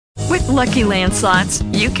Lucky Land Slots,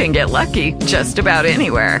 you can get lucky just about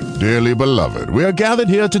anywhere. Dearly beloved, we are gathered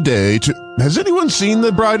here today to... Has anyone seen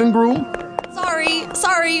the bride and groom?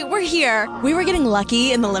 Sorry, we're here. We were getting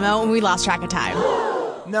lucky in the limo and we lost track of time.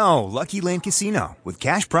 No, Lucky Land Casino, with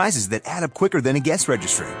cash prizes that add up quicker than a guest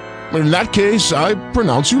registry. In that case, I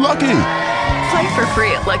pronounce you lucky. Play for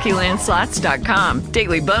free at LuckyLandSlots.com.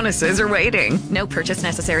 Daily bonuses are waiting. No purchase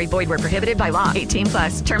necessary. Void where prohibited by law. 18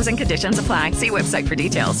 plus. Terms and conditions apply. See website for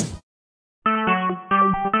details.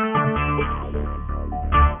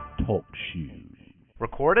 Talk shoes.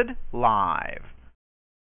 Recorded live.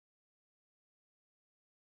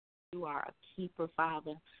 You are a keeper,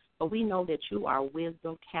 Father. But we know that you are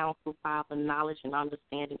wisdom, counsel, Father, knowledge, and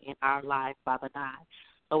understanding in our lives, Father God.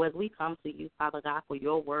 So as we come to you, Father God, for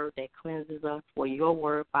your word that cleanses us, for your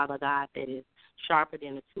word, Father God, that is sharper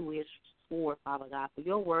than a two-edged sword, Father God, for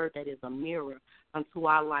your word that is a mirror unto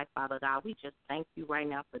our life, Father God, we just thank you right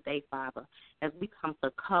now today, Father, as we come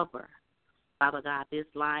to cover, Father God, this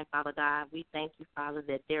line, Father God. We thank you, Father,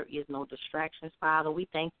 that there is no distractions, Father. We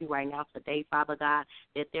thank you right now today, Father God,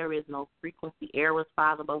 that there is no frequency errors,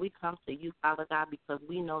 Father, but we come to you, Father God, because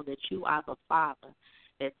we know that you are the Father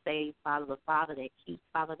that saves, Father, the Father that keeps,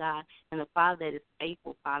 Father God, and the Father that is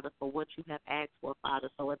faithful, Father, for what you have asked for,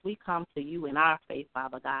 Father. So as we come to you in our faith,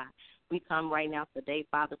 Father God, we come right now today,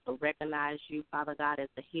 Father, to recognize you, Father God, as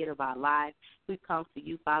the head of our lives. We come to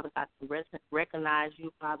you, Father God, to recognize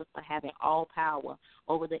you, Father, for having all power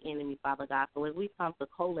over the enemy, Father God. So as we come to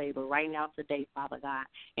co-labor right now today, Father God,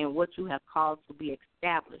 and what you have called to be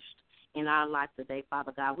established in our life today,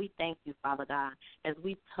 Father God, we thank you, Father God, as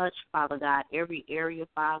we touch, Father God, every area,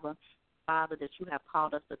 Father, that you have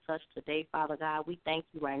called us to touch today, Father God. We thank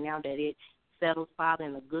you right now that it settles, Father,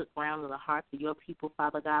 in the good ground of the hearts of your people,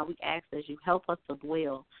 Father God. We ask as you help us to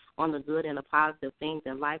dwell on the good and the positive things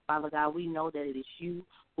in life, Father God. We know that it is you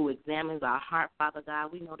who examines our heart, Father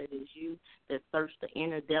God. We know that it is you that search the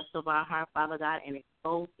inner depths of our heart, Father God, and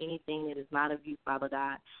expose anything that is not of you, Father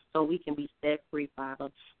God, so we can be set free, Father.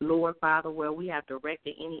 Lord, Father, where we have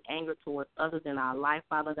directed any anger towards others in our life,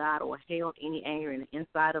 Father God, or held any anger in the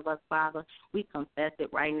inside of us, Father, we confess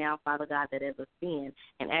it right now, Father God, that as a sin,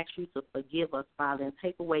 and ask you to forgive us, Father, and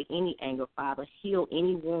take away any anger, Father. Heal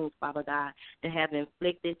any wounds, Father God, that have been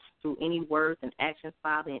inflicted through any words and actions,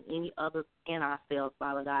 Father, and any others in ourselves,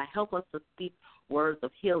 Father God. Help us to speak words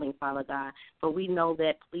of healing, Father God, for we know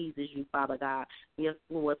that pleases you, Father God. Yes,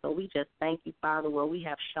 Lord. So we just thank you, Father, where we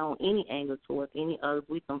have shown any anger towards any others.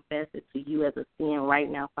 We confess it to you as a sin right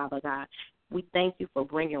now, Father God. We thank you for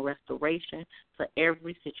bringing restoration to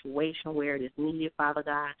every situation where it is needed, Father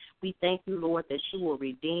God. We thank you, Lord, that you will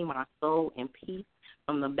redeem our soul in peace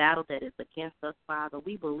from the battle that is against us, Father.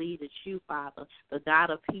 We believe that you, Father, the God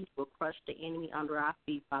of peace, will crush the enemy under our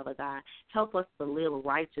feet, Father God. Help us to live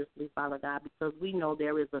righteously, Father God, because we know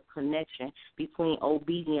there is a connection between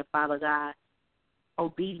obedience, Father God,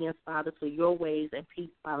 obedience, Father, to your ways and peace,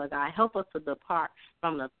 Father God. Help us to depart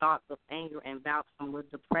from the thoughts of anger and bouts from with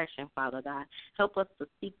depression, Father God. Help us to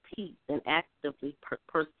seek peace and actively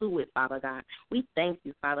pursue it, Father God. We thank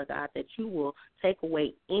you, Father God, that you will take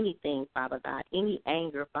away anything, Father God, any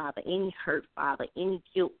anger, Father, any hurt, Father, any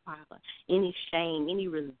guilt, Father, any shame, any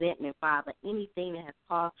resentment, Father, anything that has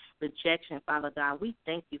caused rejection, Father God. We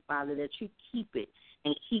thank you, Father, that you keep it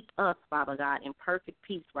and keep us, Father God, in perfect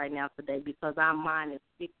peace right now today, because our mind is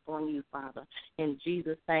fixed on you, Father. In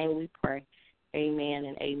Jesus' name we pray. Amen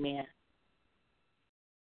and amen.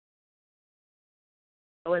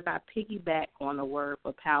 So as I piggyback on the word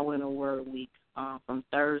for Power in the Word Week from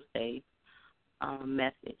Thursday's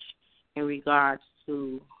message in regards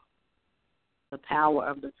to the power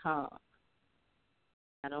of the tongue,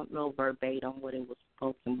 I don't know verbatim what it was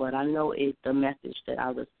spoken, but I know the message that I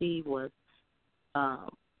received was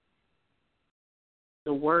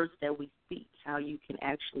the words that we speak, how you can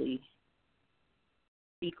actually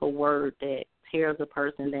speak a word that tears a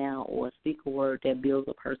person down or speak a word that builds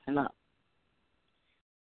a person up.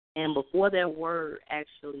 And before that word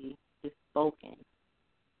actually is spoken,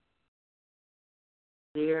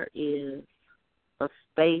 there is a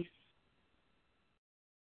space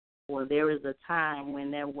or there is a time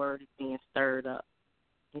when that word is being stirred up.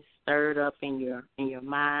 It's stirred up in your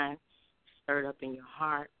mind, stirred up in your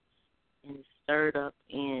heart, and it's stirred up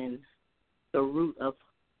in the root of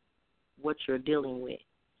what you're dealing with.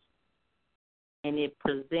 And it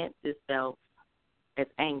presents itself as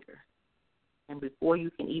anger. And before you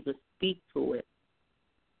can even speak to it,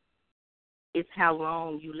 it's how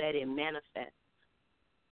long you let it manifest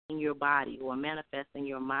in your body or manifest in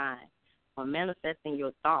your mind or manifest in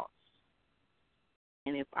your thoughts.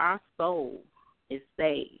 And if our soul is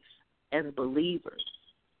saved as believers,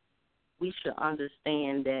 we should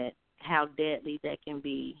understand that how deadly that can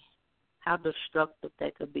be, how destructive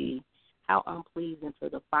that could be, how unpleasing to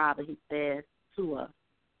the Father. He says to us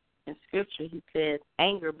in Scripture, he says,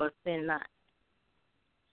 anger but sin not.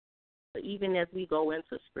 But even as we go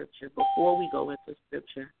into Scripture, before we go into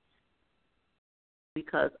Scripture,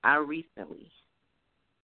 because I recently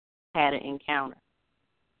had an encounter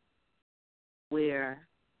where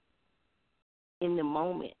in the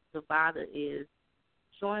moment the Father is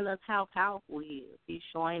showing us how powerful he is. He's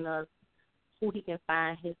showing us who he can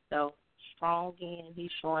find himself strong in.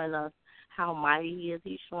 He's showing us how mighty he is.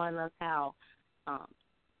 He's showing us how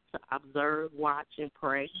to observe, watch, and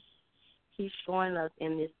pray. He's showing us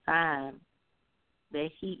in this time that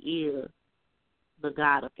he is the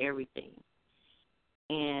God of everything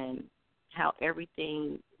and how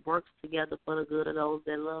everything works together for the good of those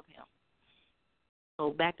that love him. So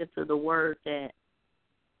back into the word that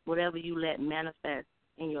whatever you let manifest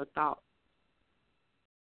in your thoughts,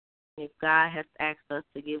 if God has asked us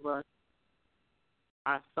to give us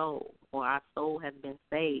our soul or our soul has been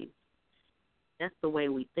saved, that's the way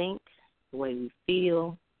we think, the way we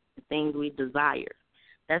feel, the things we desire.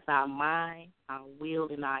 That's our mind, our will,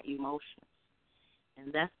 and our emotions.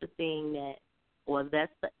 And that's the thing that, or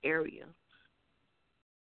that's the area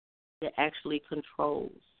that actually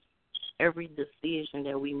controls every decision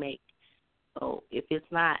that we make. So if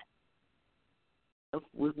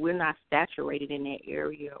we're not saturated in that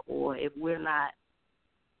area, or if we're not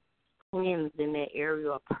cleansed in that area,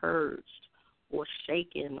 or purged, or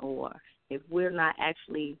shaken, or if we're not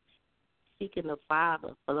actually seeking the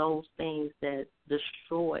Father for those things that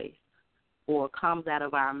destroy or comes out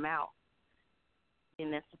of our mouth,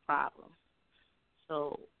 then that's the problem.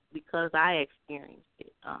 So because I experienced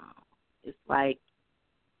it, it's like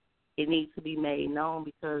it needs to be made known,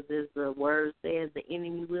 because as the word says, the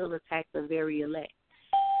enemy will attack the very elect.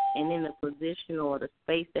 And in the position or the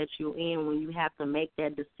space that you're in, when you have to make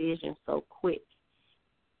that decision so quick,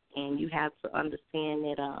 and you have to understand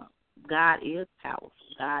that God is powerful.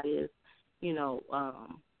 God is,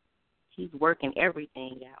 he's working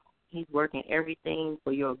everything out. He's working everything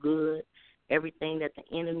for your good. Everything that the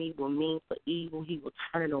enemy will mean for evil, he will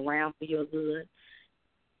turn it around for your good.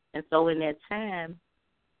 And so in that time,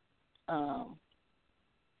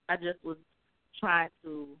 I just was trying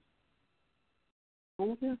to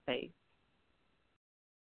move in faith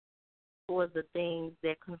towards the things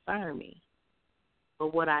that concern me.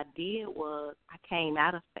 But what I did was I came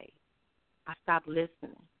out of faith. I stopped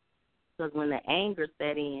listening. Because when the anger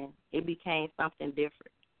set in, it became something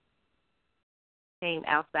different. It came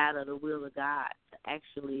outside of the will of God to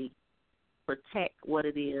actually protect what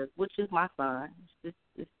it is, which is my son. It's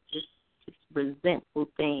just resentful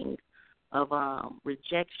things of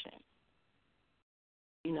rejection,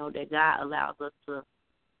 that God allows us to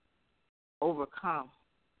overcome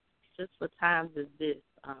just for times as this,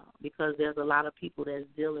 because there's a lot of people that's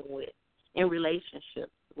dealing with in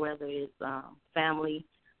relationships, whether it's family,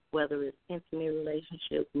 whether it's intimate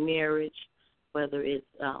relationships, marriage, whether it's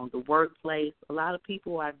the workplace. A lot of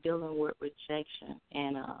people are dealing with rejection,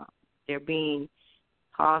 and they're being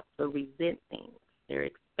caused to resent things. They're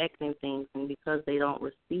expecting things, and because they don't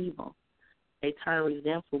receive them, they turn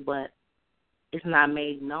resentful, but it's not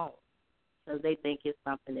made known. So they think it's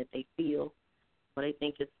something that they feel, or they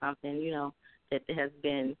think it's something, that has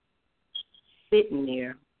been sitting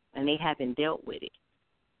there, and they haven't dealt with it.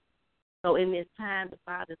 So in this time, the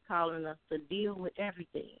Father's calling us to deal with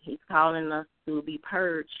everything. He's calling us to be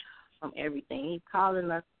purged from everything. He's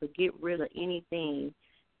calling us to get rid of anything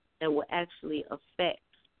that will actually affect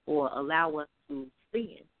or allow us to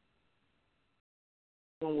sin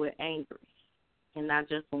when we're angry. And not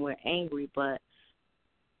just when we're angry, but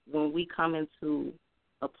when we come into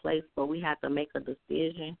a place where we have to make a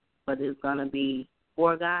decision, whether it's going to be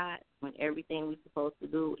for God, when everything we're supposed to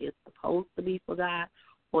do is supposed to be for God,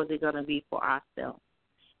 or is it going to be for ourselves?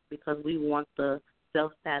 Because we want the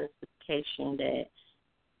self-satisfaction that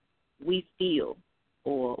we feel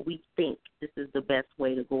or we think this is the best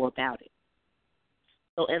way to go about it.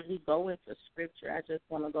 So as we go into Scripture, I just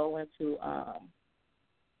want to go into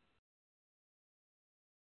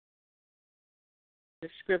the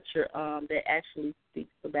Scripture that actually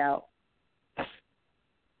speaks about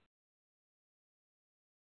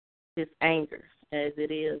this anger, as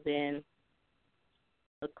it is in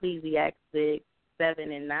Ecclesiastes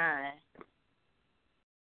 7 and 9.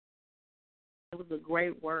 It was a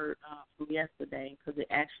great word from yesterday, because it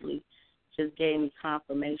actually just gave me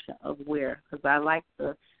confirmation of where, because I like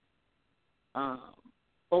to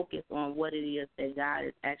focus on what it is that God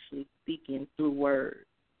is actually speaking through words.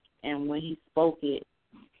 And when he spoke it,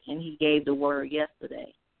 and he gave the word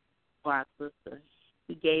yesterday, for our sister.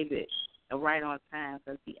 He gave it right on time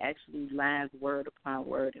because he actually lines word upon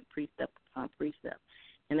word and precept upon precept.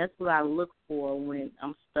 And that's what I look for when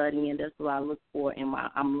I'm studying. That's what I look for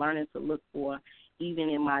I'm learning to look for even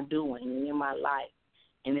in my doing and in my life.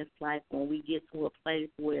 And it's like when we get to a place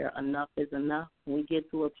where enough is enough, when we get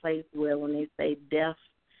to a place where when they say death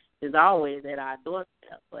is always at our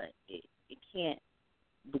doorstep, but it can't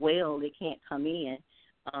dwell, it can't come in.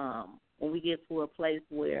 When we get to a place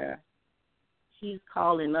where he's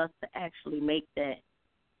calling us to actually make that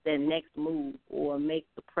next move or make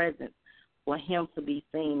the presence for him to be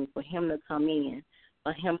seen, for him to come in,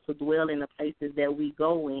 for him to dwell in the places that we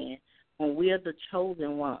go in, when we're the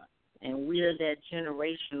chosen ones and we're that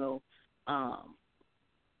generational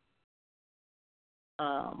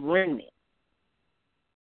remnant,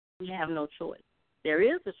 we have no choice. There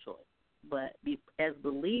is a choice, but as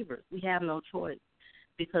believers, we have no choice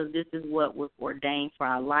because this is what was ordained for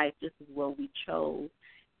our life. This is what we chose.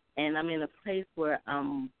 And I'm in a place where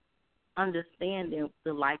I'm understanding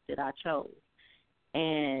the life that I chose.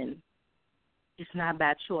 And it's not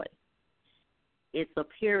by choice. It's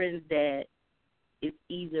appearing that it's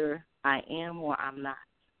either I am or I'm not.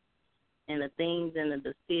 And the things and the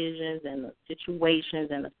decisions and the situations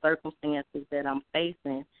and the circumstances that I'm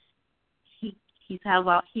facing, he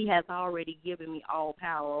has already given me all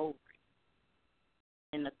power over it.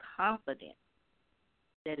 And the confidence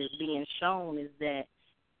that is being shown is that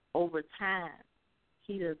over time,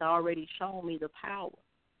 he has already shown me the power.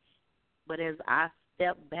 But as I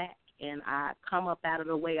step back and I come up out of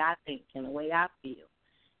the way I think and the way I feel,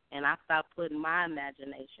 and I stop putting my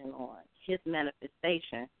imagination on his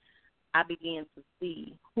manifestation, I begin to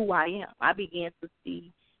see who I am. I begin to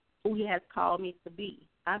see who he has called me to be.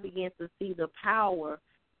 I begin to see the power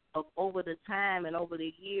of over the time and over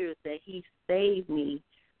the years that he saved me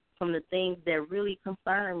from the things that really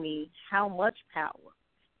concern me, how much power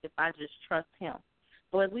if I just trust him.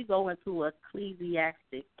 So as we go into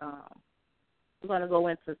Ecclesiastes, we're going to go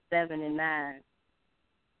into 7 and 9.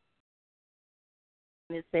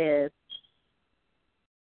 And it says,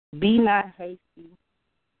 be not hasty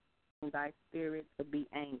in thy spirit to be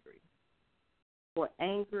angry, for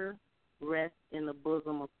anger rests in the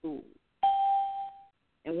bosom of fools.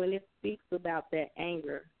 And when it speaks about that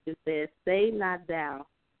anger, it says, say not thou,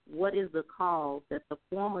 what is the cause that the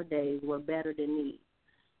former days were better than these?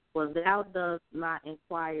 For thou dost not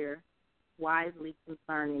inquire wisely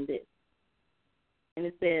concerning this. And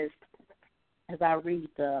it says, as I read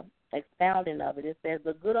the expounding of it, it says,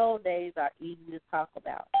 the good old days are easy to talk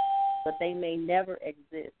about, but they may never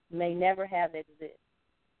have existed.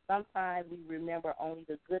 Sometimes we remember only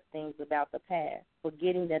the good things about the past,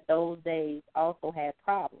 forgetting that those days also had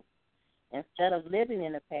problems. Instead of living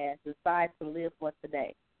in the past, decide to live for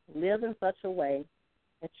today. Live in such a way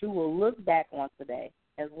that you will look back on today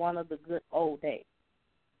as one of the good old days.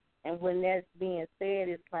 And when that's being said,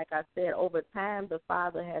 it's like I said, over time the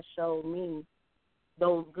Father has showed me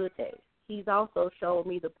those good days. He's also showed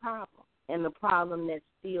me the problem and the problem that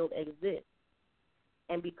still exists.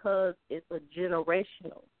 And because it's a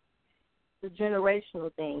generational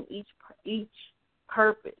thing, each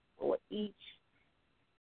purpose or each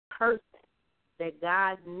person that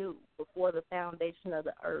God knew before the foundation of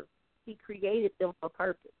the earth, he created them for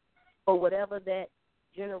purpose, for whatever that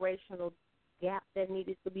generational gap that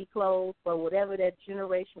needed to be closed, for whatever that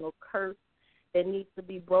generational curse that needs to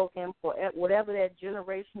be broken, for whatever that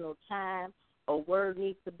generational time or word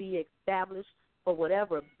needs to be established, for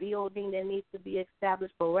whatever building that needs to be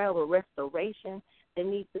established, for whatever restoration that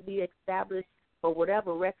needs to be established, for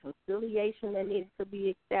whatever reconciliation that needs to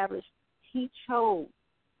be established. He chose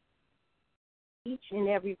each and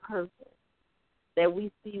every person that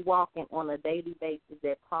we see walking on a daily basis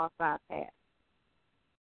that cross our path.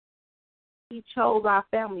 He chose our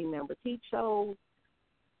family members. He chose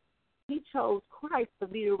Christ to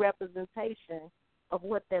be the representation of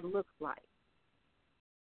what that looks like.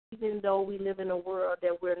 Even though we live in a world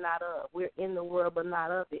that we're not of, we're in the world but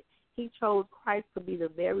not of it. He chose Christ to be the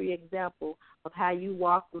very example of how you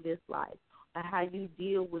walk through this life, or how you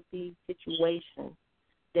deal with these situations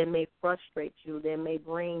that may frustrate you, that may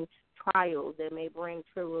bring trials, that may bring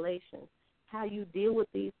tribulations. How you deal with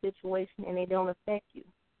these situations and they don't affect you.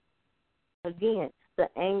 Again, the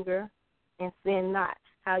anger and sin not.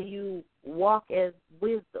 How you walk as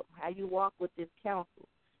wisdom, how you walk with this counsel.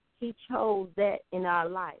 He chose that in our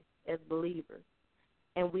life as believers,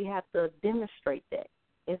 and we have to demonstrate that.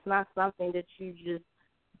 It's not something that you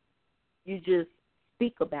just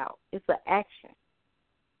speak about. It's an action.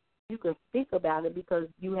 You can speak about it because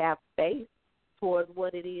you have faith towards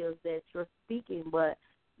what it is that you're speaking, but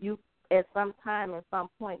you at some time, at some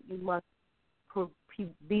point, you must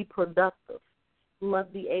be productive. You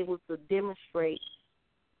must be able to demonstrate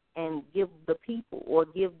and give the people or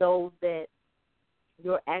give those that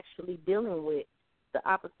you're actually dealing with the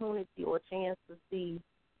opportunity or chance to see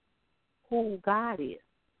who God is.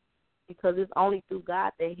 Because it's only through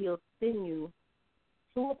God that he'll send you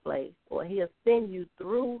to a place or he'll send you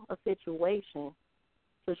through a situation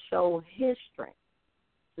to show his strength,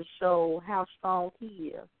 to show how strong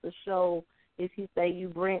he is, to show, if he say you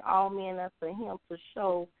bring all men unto him, to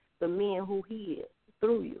show the men who he is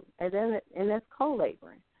through you. And that's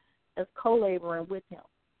co-laboring. That's co-laboring with him.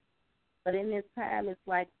 But in this time, it's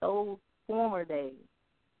like those former days.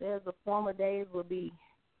 There's the former days will be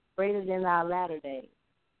greater than our latter days.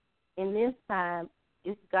 In this time,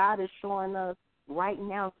 it's God is showing us right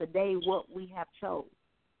now, today, what we have chose.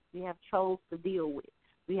 We have chose to deal with.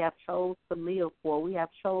 We have chose to live for. We have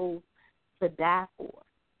chose to die for.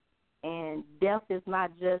 And death is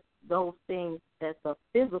not just those things that's a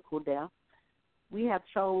physical death. We have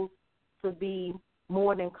chose to be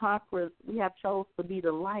more than conquerors. We have chose to be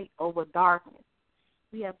the light over darkness.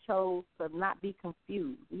 We have chose to not be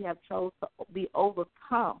confused. We have chose to be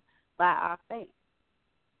overcome by our faith.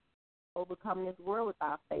 Overcome this world with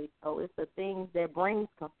our faith. So it's the things that brings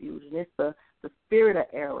confusion. It's the spirit of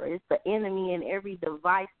error. It's the enemy in every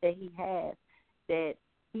device that he has, that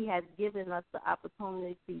he has given us the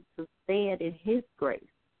opportunity to stand in his grace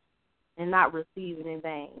and not receive it in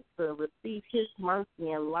vain, to receive his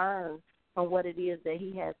mercy and learn from what it is that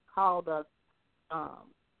he has called us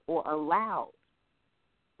or allowed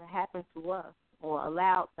to happen to us, or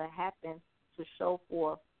allowed to happen to show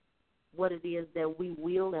forth what it is that we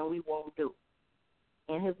will and we won't do.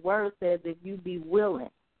 And his word says if you be willing,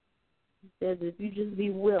 he says if you just be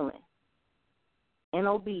willing and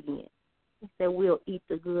obedient, he said we'll eat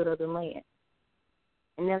the good of the land.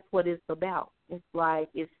 And that's what it's about. It's like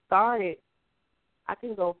it started, I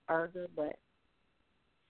can go further, but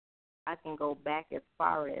I can go back as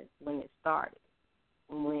far as when it started,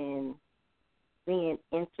 when sin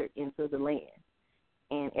entered into the land.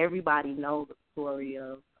 And everybody knows the story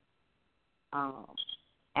of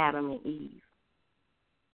Adam and Eve.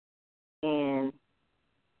 And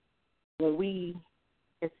when we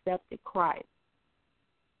accepted Christ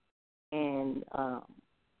and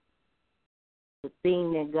the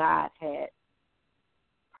thing that God had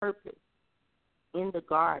purposed in the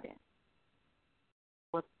garden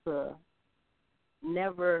was to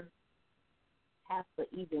never have to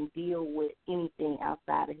even deal with anything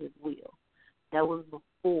outside of his will. That was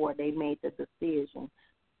before they made the decision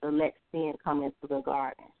to let sin come into the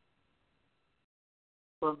garden.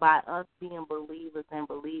 But by us being believers and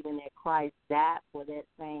believing that Christ died for that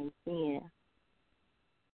same sin,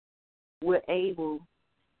 we're able,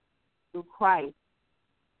 through Christ,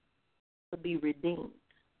 to be redeemed.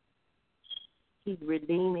 He's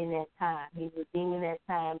redeeming that time. He's redeeming that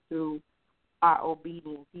time through our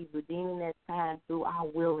obedience. He's redeeming that time through our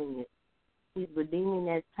willingness. He's redeeming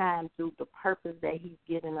that time through the purpose that he's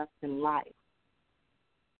given us in life.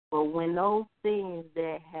 But when those things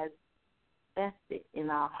that has vested in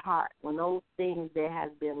our heart, when those things that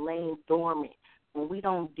has been laying dormant, when we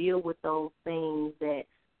don't deal with those things that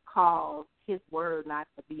cause his word not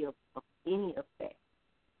to be of any effect,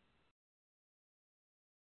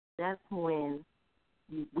 that's when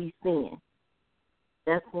we sin.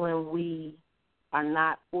 That's when we are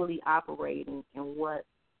not fully operating in what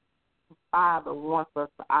the Father wants us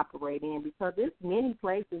to operate in, because there's many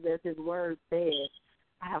places, as his word says,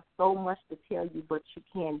 I have so much to tell you, but you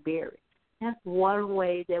can't bear it. That's one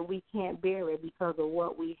way that we can't bear it, because of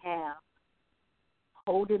what we have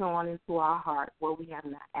holding on into our heart, what we have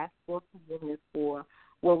not asked for forgiveness for,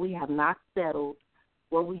 what we have not settled,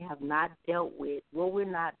 what we have not dealt with, what we're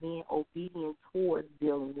not being obedient towards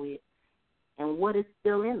dealing with, and what is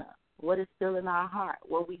still in us, what is still in our heart,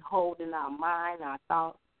 what we hold in our mind, our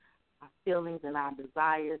thoughts, our feelings, and our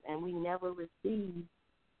desires, and we never receive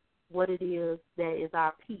what it is that is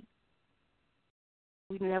our peace.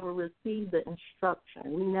 We never receive the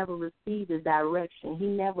instruction. We never receive the direction. He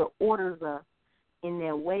never orders us in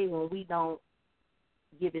that way when we don't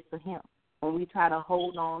give it to him, when we try to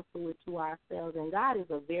hold on to it to ourselves. And God is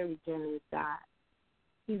a very generous God.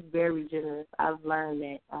 He's very generous. I've learned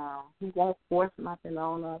that he won't force nothing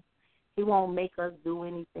on us. He won't make us do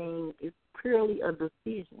anything. It's purely a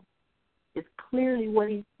decision. It's clearly what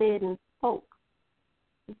he said and spoke.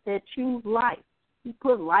 He said, choose life. He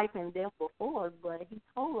put life and death before us, but he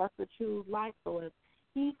told us to choose life. So if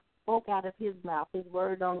he spoke out of his mouth, his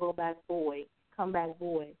word don't go back void, come back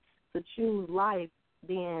void. To choose life,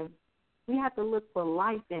 then we have to look for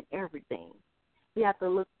life in everything. We have to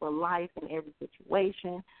look for life in every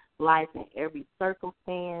situation, life in every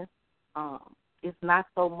circumstance. It's not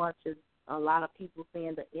so much as a lot of people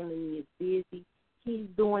saying the enemy is busy. He's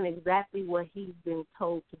doing exactly what he's been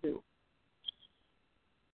told to do.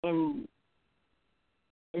 And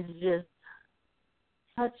it's just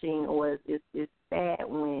touching, or it's sad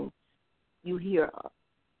when you hear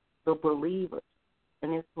the believers,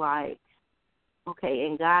 and it's like, okay,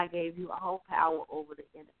 and God gave you all power over the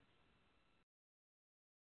enemy,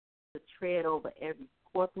 to tread over every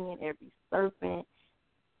scorpion, every serpent,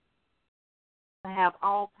 to have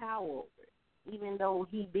all power over it. Even though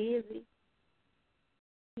he's busy,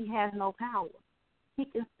 he has no power. He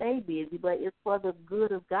can stay busy, but it's for the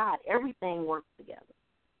good of God. Everything works together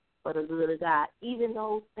for the good of God. Even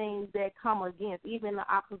those things that come against, even the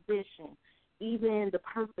opposition, even the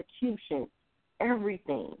persecution,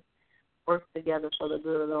 everything works together for the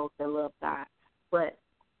good of those that love God. But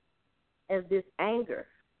as this anger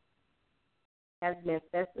has been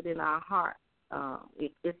festered in our heart,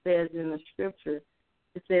 it says in the scripture,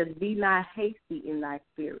 it says, be not hasty in thy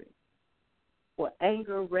spirit, for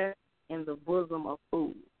anger rests in the bosom of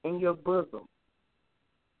food, in your bosom.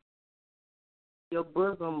 Your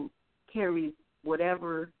bosom carries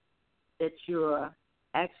whatever that you're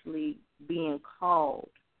actually being called,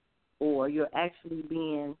 or you're actually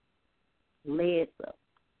being led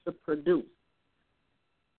to produce.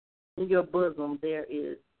 In your bosom there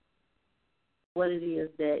is what it is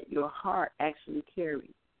that your heart actually carries.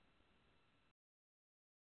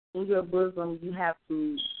 In your bosom you have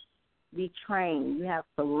to be trained. You have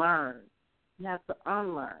to learn. You have to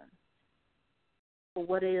unlearn for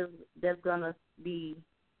what it is that's going to be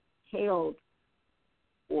held,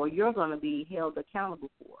 or you're going to be held accountable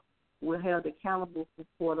for. We're held accountable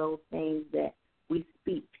for those things that we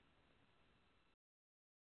speak.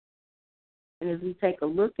 And as we take a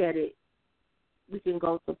look at it, we can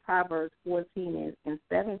go to Proverbs 14 and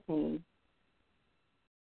 17.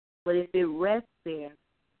 But if it rests there,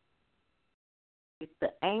 if the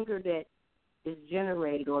anger that is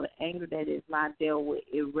generated or the anger that is not dealt with,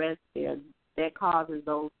 it rests there, that causes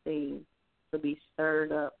those things to be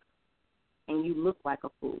stirred up, and you look like a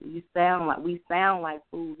fool. We sound like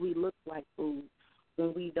fools. We look like fools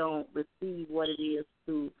when we don't receive what it is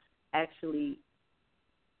to actually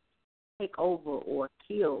take over or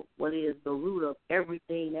kill what is the root of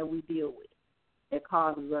everything that we deal with that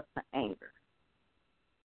causes us to anger.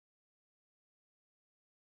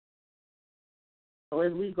 So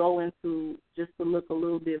as we go into, just to look a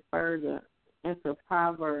little bit further into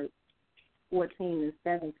Proverbs 14 and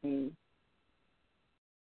 17,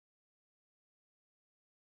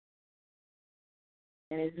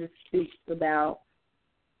 and it just speaks about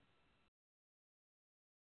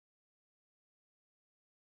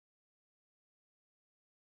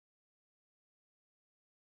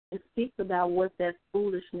what that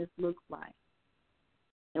foolishness looks like.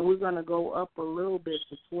 And we're going to go up a little bit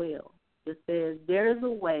to 12. It says, there is a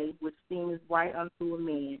way which seems right unto a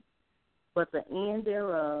man, but the end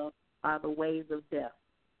thereof are the ways of death.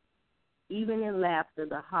 Even in laughter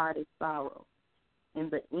the heart is sorrow,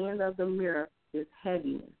 and the end of the mirror is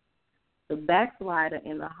heaviness. The backslider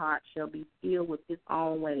in the heart shall be filled with his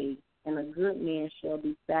own ways, and a good man shall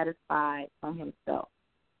be satisfied from himself.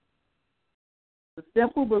 The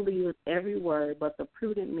simple believeth every word, but the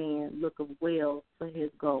prudent man looketh well to his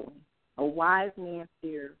going. A wise man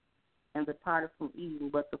feareth and departeth from evil,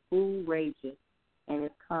 but the fool rageth and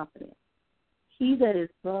is confident. He that is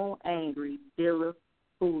so angry dealeth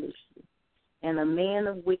foolishly, and a man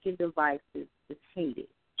of wicked devices is hated.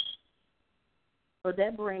 So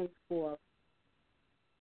that brings forth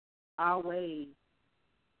our ways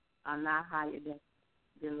are not higher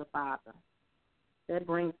than the Father. That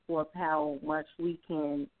brings forth how much we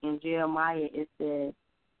can, in Jeremiah it says,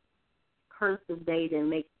 curse the day that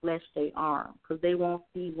make flesh their arm, because they won't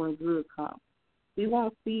see when good comes. We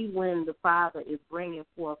won't see when the Father is bringing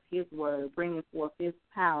forth his word, bringing forth his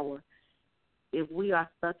power, if we are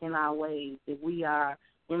stuck in our ways, if we are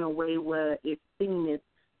in a way where it seems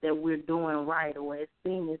that we're doing right, or it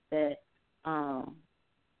seems that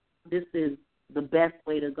this is the best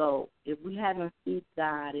way to go. If we haven't seen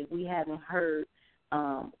God, if we haven't heard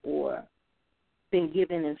or been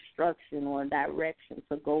given instruction or direction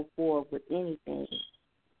to go forward with anything,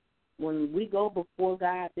 when we go before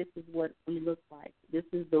God, this is what we look like. This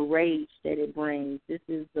is the rage that it brings. This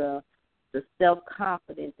is the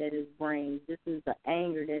self-confidence that it brings. This is the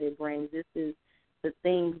anger that it brings. This is the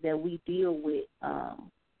things that we deal with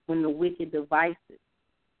when the wicked devices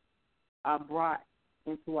are brought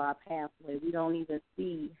into our pathway. We don't even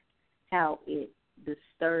see how it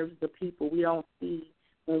disturbs the people. We don't see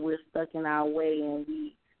when we're stuck in our way and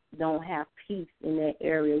we don't have peace in that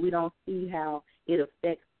area. We don't see how it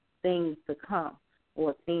affects things to come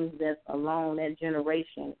or things that's along that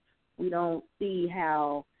generation. We don't see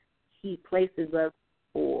how he places us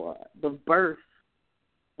for the birth.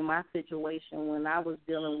 In my situation, when I was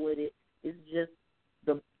dealing with it, it's just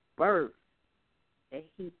the birth that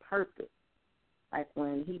he purposed. Like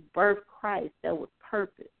when he birthed Christ, that was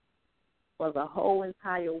purpose for the whole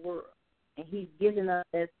entire world. And he's given us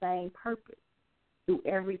that same purpose through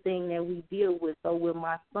everything that we deal with. So with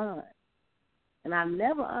my son, and I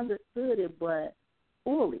never understood it, but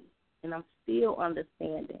fully, and I'm still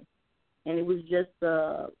understanding. And it was just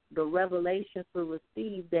the revelation to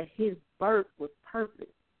receive that his birth was purpose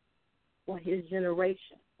for his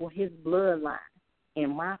generation, for his bloodline,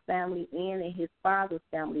 in my family and in his father's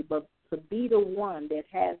family. But to be the one that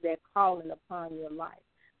has that calling upon your life,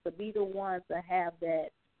 to be the one to have that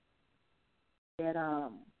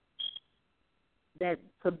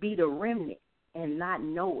to be the remnant and not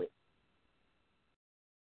know it,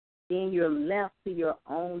 then you're left to your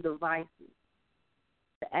own devices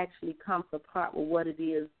to actually come to part with what it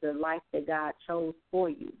is, the life that God chose for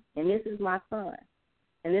you. And this is my son.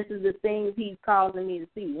 And this is the things he's causing me to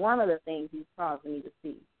see. One of the things he's causing me to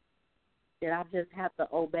see, that I just have to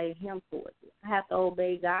obey him towards it. I have to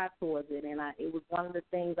obey God towards it. And it was one of the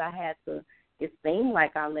things I had to, it seemed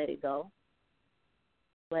like I let it go.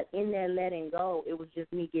 But in that letting go, it was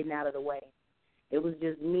just me getting out of the way. It was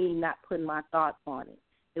just me not putting my thoughts on it.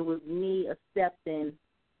 It was me accepting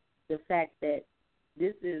the fact that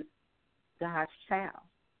this is God's child.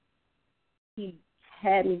 He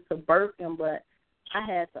had me to birth him, but I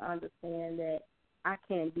had to understand that I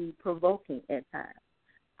can be provoking at times.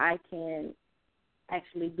 I can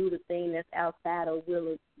actually do the thing that's outside of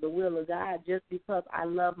the will of God just because I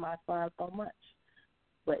love my son so much.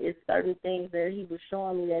 But it's certain things that he was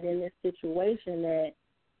showing me that in this situation that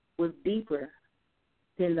was deeper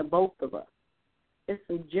than the both of us. It's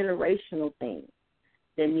some generational things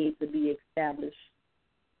that need to be established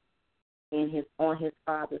on his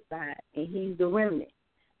father's side, and he's the remnant.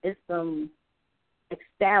 It's some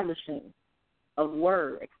establishing of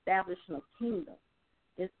word, establishing of kingdom.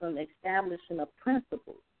 It's some establishing of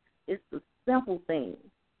principles. It's the simple things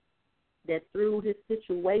that through his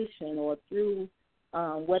situation or through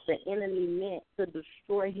what the enemy meant to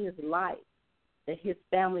destroy his life, that his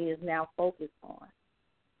family is now focused on.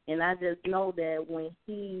 And I just know that when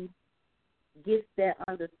he gets that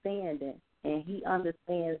understanding and he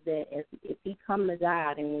understands that if he comes to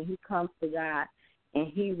God and when he comes to God and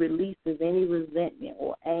he releases any resentment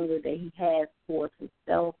or anger that he has towards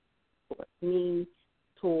himself, towards me,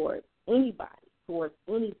 towards anybody, towards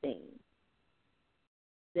anything,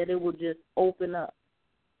 that it will just open up.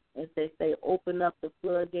 As they say, open up the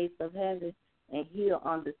floodgates of heaven, and he'll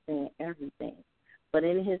understand everything. But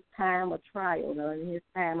in his time of trial, or in his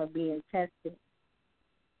time of being tested,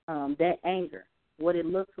 that anger, what it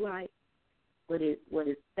looks like, what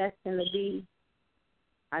it's destined to be,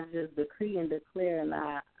 I just decree and declare, and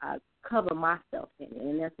I cover myself in it.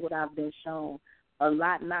 And that's what I've been shown a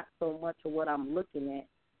lot, not so much of what I'm looking at,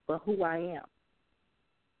 but who I am.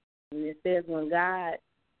 And it says when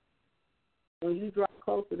you draw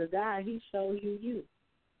closer to God, he shows you you.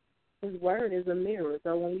 His word is a mirror.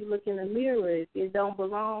 So when you look in the mirror, if it don't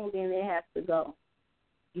belong, then it has to go.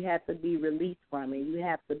 You have to be released from it. You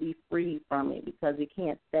have to be free from it because it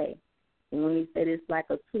can't stay. And when he said it's like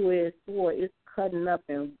a two-edged sword, it's cutting up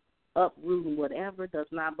and uprooting whatever does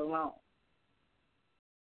not belong.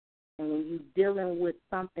 And when you're dealing with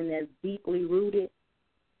something that's deeply rooted,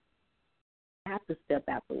 you have to step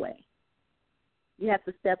out the way. You have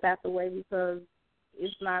to step out the way because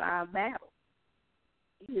it's not our battle.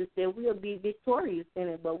 He just said we'll be victorious in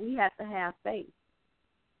it, but we have to have faith.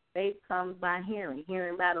 Faith comes by hearing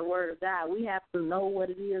by the word of God. We have to know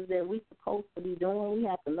what it is that we're supposed to be doing. We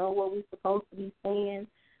have to know what we're supposed to be saying.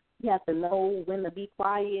 We have to know when to be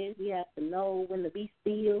quiet. We have to know when to be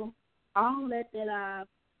still. All that I've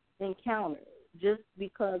encountered just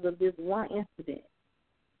because of this one incident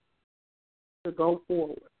to go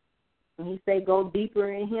forward. When he say go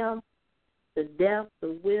deeper in him, the depth,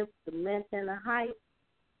 the width, the length, and the height,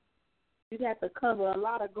 you have to cover a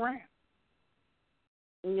lot of ground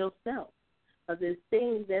in yourself. Because there's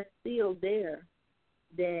things that's still there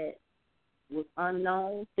that was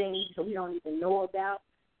unknown, things that we don't even know about,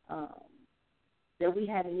 that we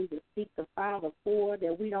haven't even seek the Father for,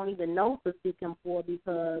 that we don't even know to seek him for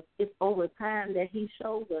because it's over time that he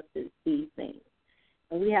shows us these things.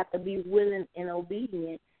 And we have to be willing and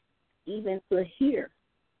obedient even to hear.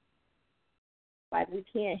 Like we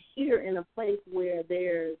can't hear in a place where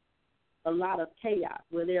there's a lot of chaos,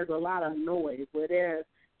 where there's a lot of noise, where there's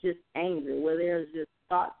just anger, where there's just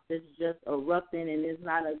thoughts that's just erupting and it's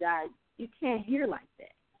not a God, you can't hear like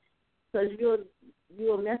that. Because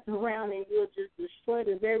you'll mess around and you'll just destroy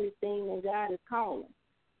the very thing that God is calling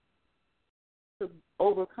to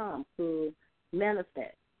overcome, to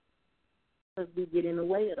manifest, because we get in the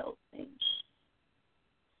way of those things.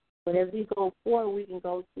 But as we go forward, we can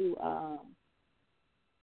go to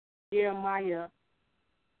we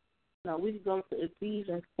can go to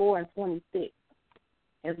Ephesians 4:26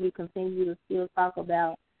 as we continue to still talk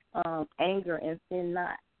about anger and sin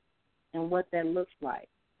not and what that looks like.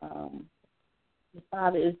 The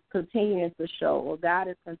Father is continuing to show, or God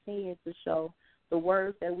is continuing to show the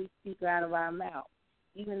words that we speak out of our mouth,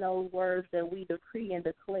 even those words that we decree and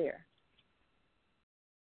declare.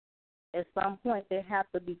 At some point, they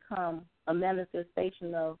have to become a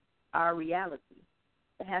manifestation of our reality.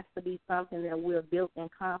 It has to be something that we're built in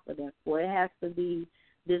confidence for. It has to be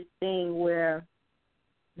this thing where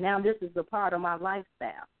now this is a part of my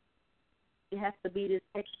lifestyle. It has to be this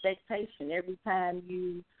expectation every time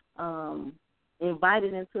you invite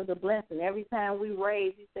it into the blessing. Every time we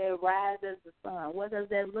raise, you say, rise as the sun. What does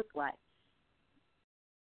that look like?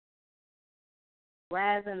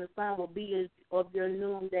 Rise and the sun will be of your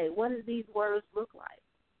noonday. What do these words look like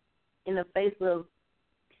in the face of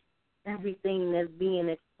everything that's being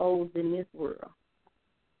exposed in this world?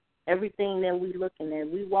 Everything that we're looking at.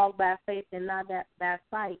 We walk by faith and not by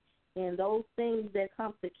sight. And those things that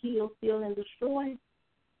come to kill, steal, and destroy,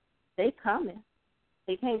 they coming.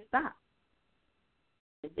 They can't stop.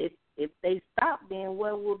 If they stop, then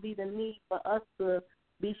what will be the need for us to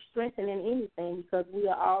be strengthened in anything, because we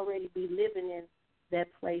will already be living in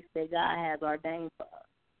that place that God has ordained for us.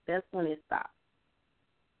 That's when it stops.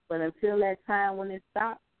 But until that time when it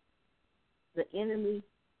stops, the enemy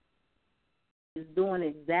is doing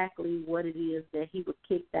exactly what it is that he was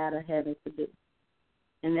kicked out of heaven to do.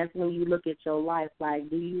 And that's when you look at your life, like,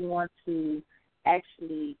 do you want to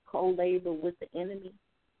actually co-labor with the enemy?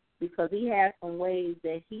 Because he has some ways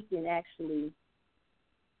that he can actually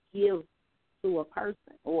give to a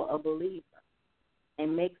person or a believer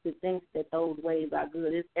and makes it think that those ways are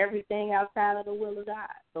good. It's everything outside of the will of God.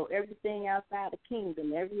 So everything outside the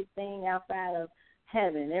kingdom, everything outside of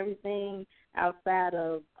heaven, everything outside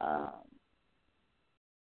of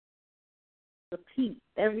the peace,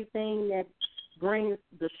 everything that brings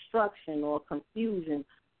destruction or confusion,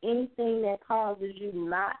 anything that causes you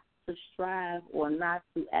not to strive or not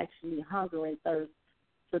to actually hunger and thirst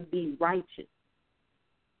to be righteous.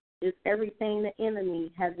 It's everything the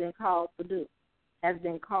enemy has been called to do, has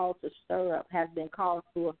been called to stir up, has been called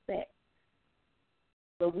to affect.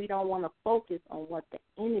 But we don't want to focus on what the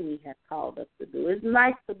enemy has called us to do. It's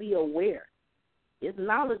nice to be aware. It's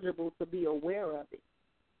knowledgeable to be aware of it.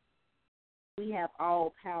 We have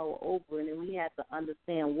all power over it, and we have to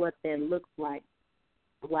understand what that looks like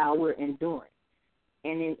while we're enduring.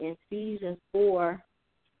 And in Ephesians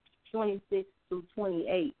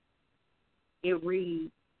 4:26-28, it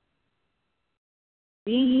reads,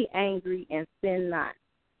 "Be ye angry and sin not.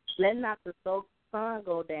 Let not the sun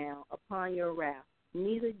go down upon your wrath,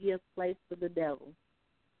 neither give place to the devil.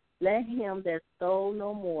 Let him that stole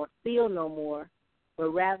no more, steal no more, but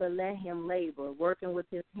rather let him labor, working with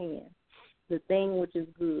his hands, the thing which is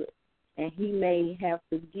good, and he may have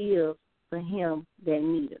to give to him that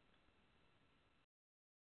needeth."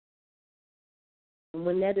 And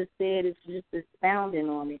when that is said, it's just expounding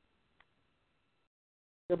on it.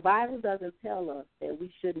 The Bible doesn't tell us that we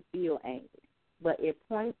shouldn't feel angry, but it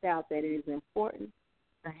points out that it is important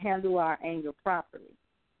to handle our anger properly.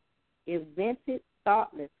 If vented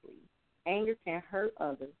thoughtlessly, anger can hurt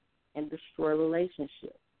others and destroy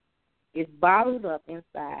relationships. If bottled up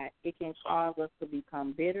inside, it can cause us to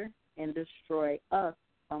become bitter and destroy us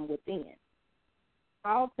from within.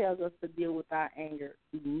 Paul tells us to deal with our anger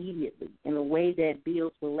immediately in a way that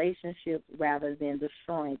builds relationships rather than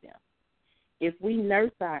destroying them. If we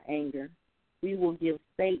nurse our anger, we will give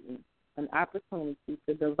Satan an opportunity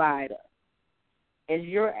to divide us. Are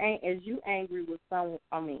you angry with someone?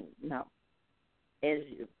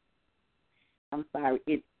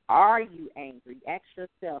 Are you angry? Ask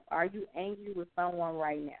yourself, are you angry with someone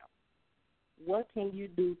right now? What can you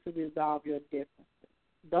do to resolve your differences?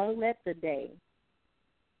 Don't let the day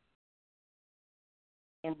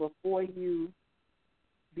and before you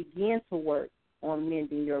begin to work on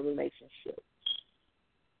mending your relationship.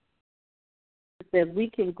 It says we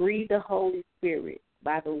can grieve the Holy Spirit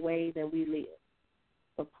by the way that we live.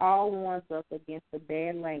 But Paul warns us against the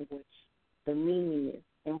bad language, the meanness,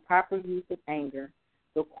 improper use of anger,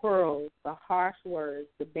 the quarrels, the harsh words,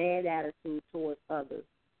 the bad attitude towards others.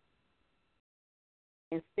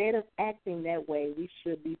 Instead of acting that way, we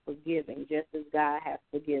should be forgiving, just as God has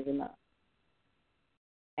forgiven us.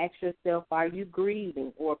 Ask yourself, are you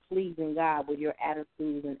grieving or pleasing God with your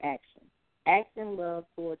attitudes and actions? Act in love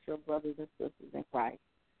towards your brothers and sisters in Christ,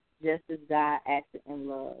 just as God acted in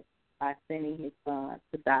love by sending his Son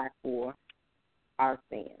to die for our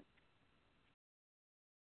sins.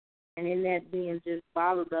 And in that being just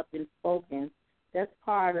followed up and spoken, that's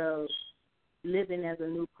part of living as a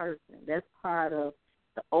new person. That's part of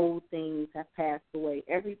the old things have passed away.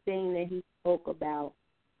 Everything that he spoke about,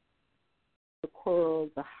 the quarrels,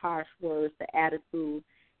 the harsh words, the attitude,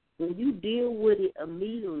 when you deal with it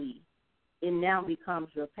immediately, it now becomes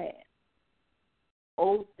your past.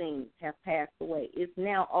 Old things have passed away. It's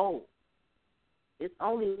now old. It's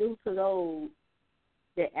only new to those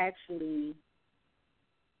that actually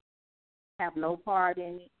have no part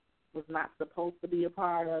in it, was not supposed to be a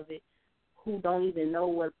part of it, who don't even know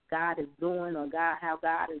what God is doing or how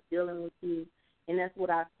God is dealing with you. And that's what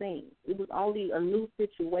I've seen. It was only a new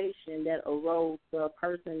situation that arose to a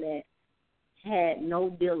person that had no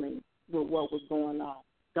dealing with what was going on,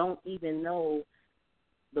 don't even know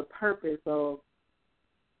the purpose of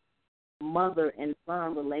mother and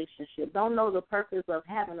son relationship, don't know the purpose of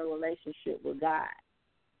having a relationship with God.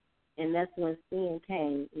 And that's when sin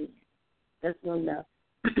came in. That's when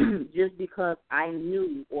just because I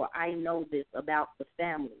knew or I know this about the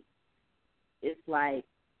family, it's like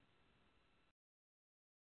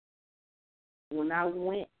when I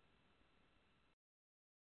went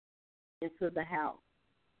into the house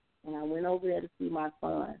and I went over there to see my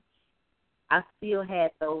son, I still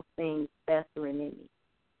had those things festering in me.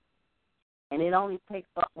 And it only takes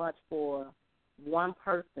so much for one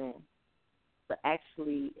person to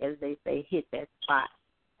actually, as they say, hit that spot.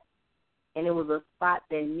 And it was a spot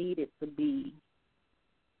that needed to be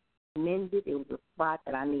mended. It was a spot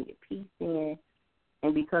that I needed peace in.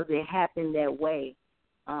 And because it happened that way,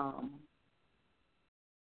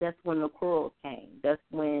 that's when the quarrels came. That's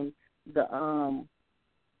when the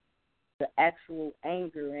actual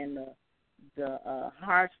anger and the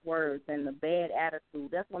harsh words and the bad attitude,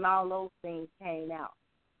 that's when all those things came out.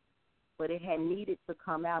 But it had needed to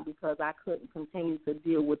come out because I couldn't continue to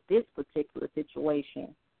deal with this particular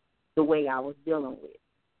situation the way I was dealing with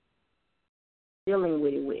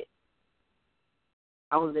it with.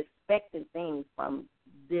 I was expecting things from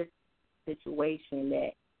this situation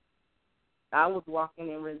that I was walking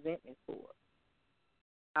in resentment for.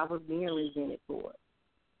 I was being resented for.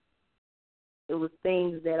 It was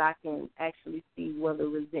things that I can actually see where the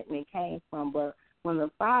resentment came from. But when the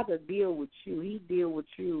Father deals with you, he deals with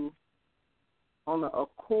you on an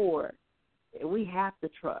accord. We have to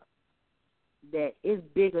trust that it's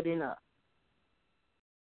bigger than us.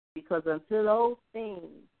 Because until those things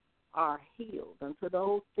are healed, until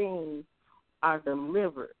those things are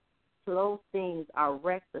delivered, until those things are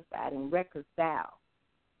rectified and reconciled,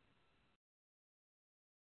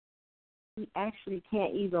 we actually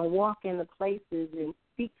can't even walk in the places and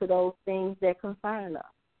speak to those things that concern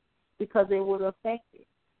us because it would affect it.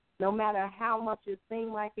 No matter how much it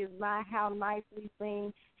seemed like it's not, how nice we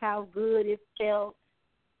seemed, how good it felt,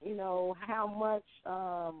 how much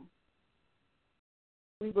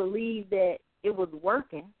we believe that it was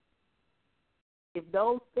working, if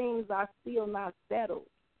those things are still not settled,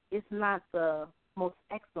 it's not the most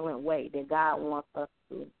excellent way that God wants us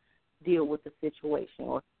to deal with the situation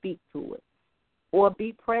or speak to it or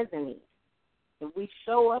be present in it. If we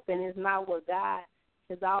show up and it's not what God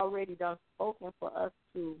has already done spoken for us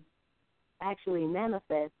to actually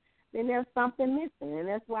manifest, then there's something missing. And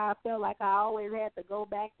that's why I felt like I always had to go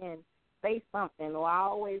back and say something, or I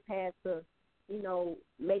always had to,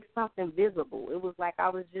 make something visible. It was like I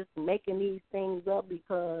was just making these things up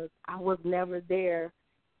because I was never there,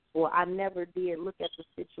 or I never did look at the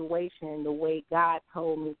situation the way God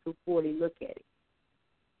told me to fully look at it.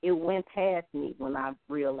 It went past me when I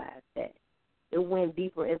realized that. It went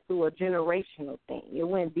deeper into a generational thing. It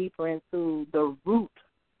went deeper into the root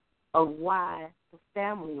of why the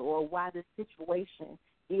family or why the situation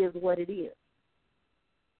is what it is.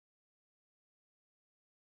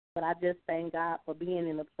 But I just thank God for being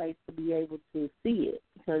in a place to be able to see it,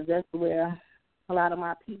 because that's where a lot of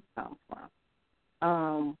my peace comes from.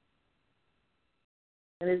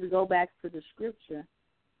 And as we go back to the scripture,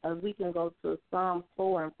 we can go to Psalms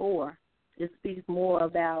 4:4. It speaks more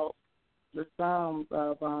about the Psalms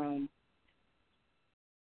of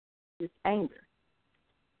this anger.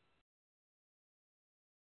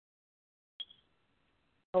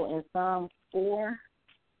 So in Psalms 4:4,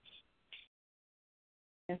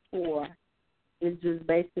 it just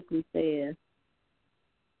basically says,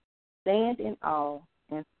 "Stand in awe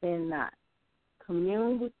and sin not.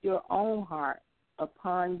 Commune with your own heart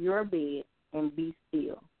upon your bed and be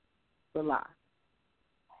still. Selah.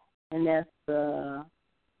 And that's the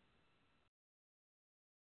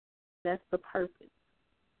purpose.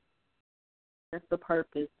 That's the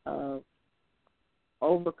purpose of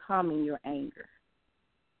overcoming your anger.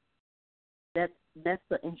 That's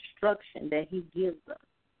the instruction that he gives us.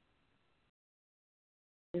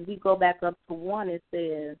 As we go back up to 1, it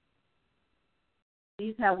says,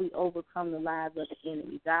 "These how we overcome the lies of the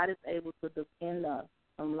enemy. God is able to defend us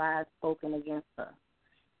from lies spoken against us.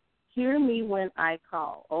 Hear me when I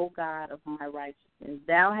call, O God of my righteousness.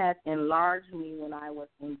 Thou hast enlarged me when I was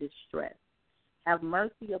in distress. Have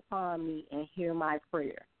mercy upon me and hear my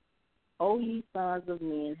prayer. O ye sons of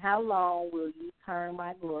men, how long will you turn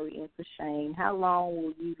my glory into shame? How long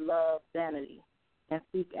will you love vanity and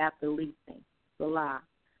seek after leasing? Selah.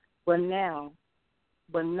 But know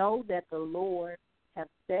that the Lord hath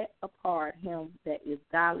set apart him that is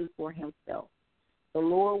godly for himself. The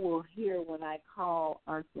Lord will hear when I call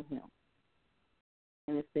unto him."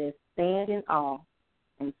 And it says, "Stand in awe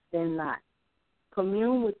and sin not.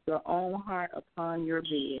 Commune with your own heart upon your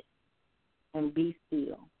bed and be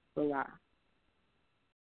still." Selah.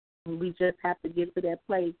 And we just have to get to that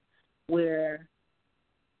place where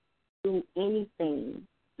through anything,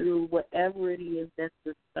 through whatever it is that's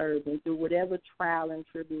disturbing, through whatever trial and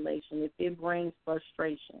tribulation, if it brings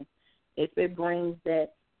frustration, if it brings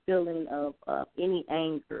that feeling of any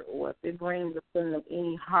anger, or if it brings a feeling of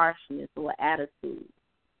any harshness or attitude,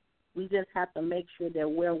 we just have to make sure that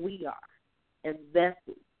where we are as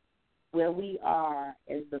vessels, where we are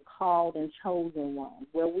as the called and chosen ones,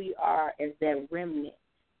 where we are as that remnant,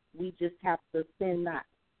 we just have to sin not.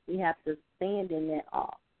 We have to stand in that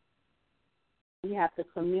awe. We have to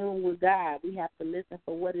commune with God. We have to listen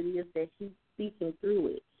for what it is that he's speaking through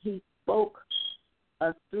it. He spoke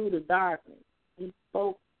us through the darkness. He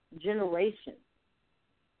spoke generations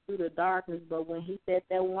through the darkness, but when he said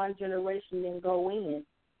that one generation didn't go in,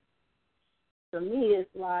 to me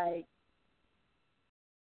it's like,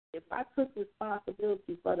 if I took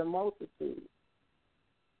responsibility for the multitude,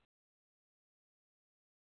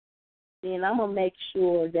 then I'm going to make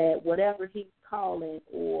sure that whatever he's calling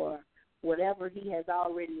or whatever he has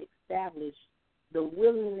already established, the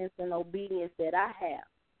willingness and obedience that I have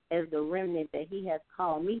as the remnant that he has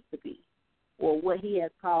called me to be, or what he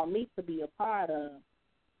has called me to be a part of,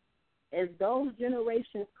 as those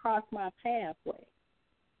generations cross my pathway,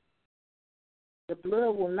 the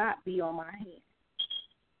blood will not be on my hands.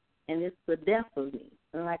 And it's the death of me.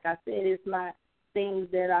 And like I said, it's not things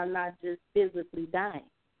that are not just physically dying.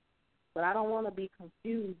 But I don't want to be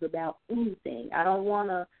confused about anything. I don't want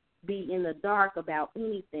to be in the dark about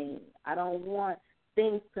anything. I don't want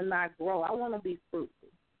things to not grow. I want to be fruitful.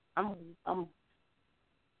 I'm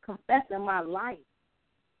confessing my life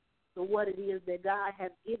to what it is that God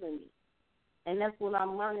has given me. And that's what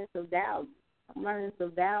I'm learning to value. I'm learning to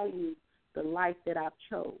value the life that I've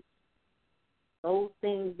chose. Those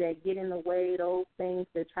things that get in the way, those things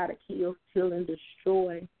that try to kill, and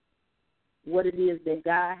destroy what it is that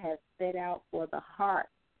God has set out for the heart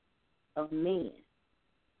of man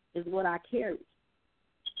is what I carry.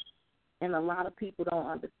 And a lot of people don't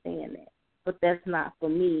understand that. But that's not for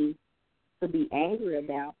me to be angry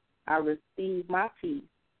about. I receive my peace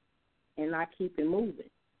and I keep it moving.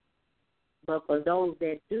 But for those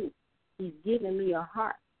that do, he's given me a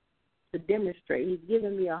heart to demonstrate. He's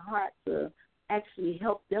given me a heart to actually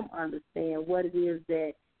help them understand what it is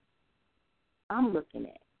that I'm looking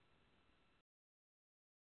at.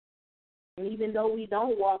 And even though we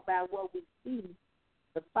don't walk by what we see,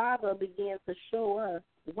 the Father begins to show us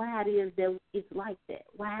why it is that it's like that,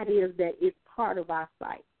 why it is that it's part of our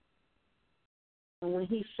sight. And when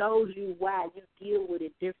he shows you why, you deal with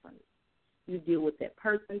it differently. You deal with that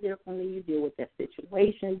person differently. You deal with that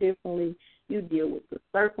situation differently. You deal with the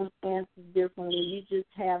circumstances differently. You just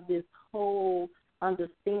have this whole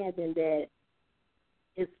understanding that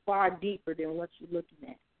it's far deeper than what you're looking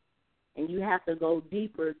at. And you have to go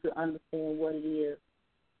deeper to understand what it is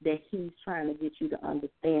that he's trying to get you to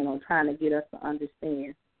understand, or trying to get us to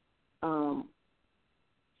understand.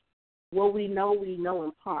 What we know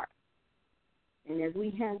in part. And as we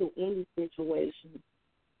handle any situation,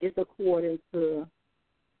 it's according to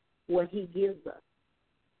what he gives us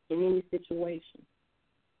in any situation.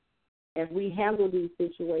 As we handle these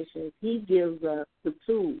situations, he gives us the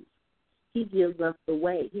tools. He gives us the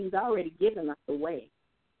way. He's already given us the way.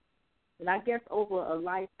 And I guess over a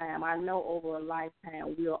lifetime,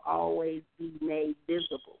 we'll always be made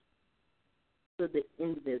visible to the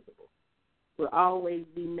invisible. We'll always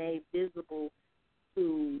be made visible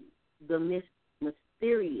to the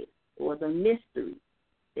mysterious or the mystery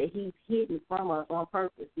that he's hidden from us on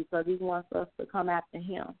purpose because he wants us to come after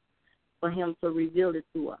him, for him to reveal it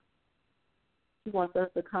to us. He wants us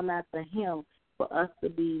to come after him for us to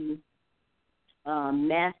be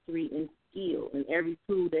mastery and skill in every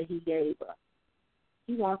tool that he gave us.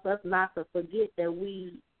 He wants us not to forget that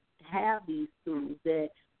we have these tools, that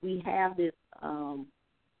we have this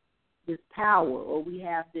power, or we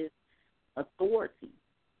have this authority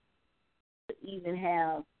to even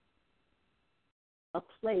have a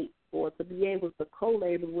plate or to be able to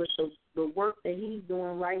co-labor with the work that he's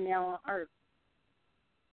doing right now on earth.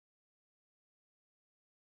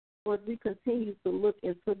 So as we continue to look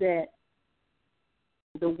into that,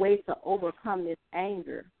 the way to overcome this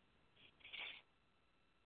anger,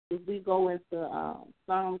 if we go into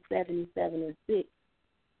Psalm 77 and 6,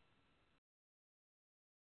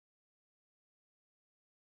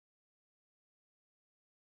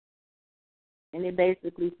 and it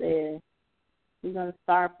basically says, we're going to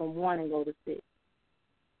start from 1 and go to 6.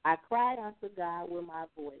 I cried unto God with my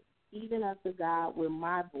voice, even unto God with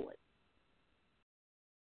my voice.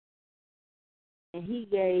 And he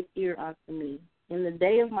gave ear unto me. In the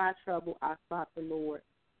day of my trouble I sought the Lord.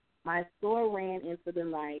 My soul ran into the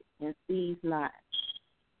night and ceased not.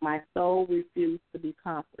 My soul refused to be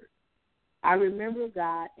comforted. I remembered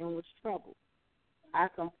God and was troubled. I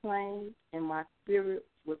complained and my spirit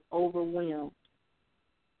was overwhelmed.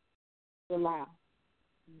 Selah.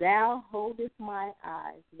 Thou holdest my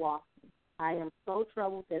eyes walking. I am so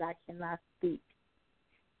troubled that I cannot speak.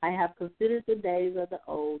 I have considered the days of the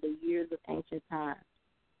old, the years of ancient times.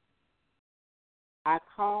 I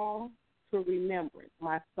call to remembrance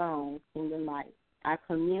my songs in the night. I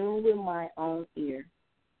commune with my own ear,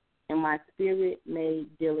 and my spirit made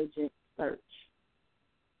diligent search.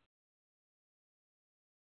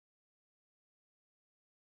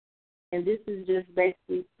 And this is just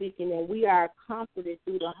basically speaking that we are comforted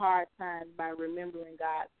through the hard times by remembering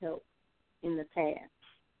God's help in the past.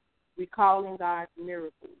 Recalling God's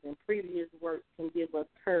miracles and previous works can give us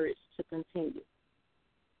courage to continue.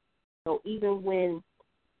 So even when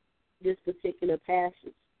this particular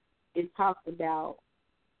passage, it talks about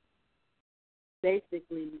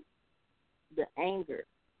basically the anger.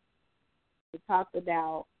 It talks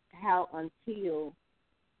about how until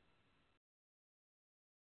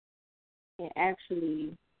can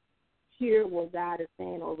actually hear what God is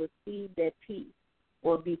saying or receive that peace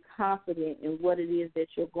or be confident in what it is that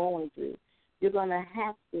you're going through, you're going to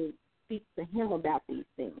have to speak to him about these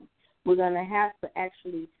things. We're going to have to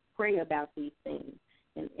actually pray about these things.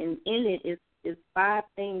 And in it is 5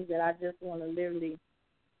 things that I just want to literally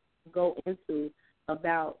go into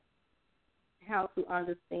about how to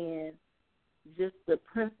understand just the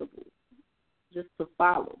principles, just to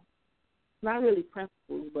follow. Not really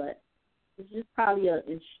principles, but it's just probably an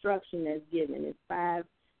instruction that's given. It's 5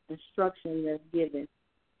 instructions that's given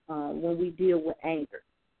when we deal with anger.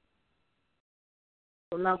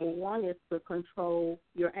 So number 1 is to control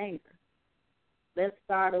your anger. Let's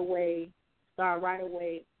start right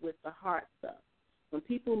away with the heart stuff. When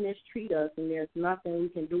people mistreat us and there's nothing we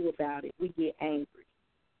can do about it, we get angry.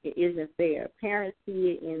 It isn't fair. Parents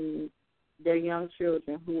see it in their young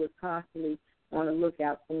children who are constantly on the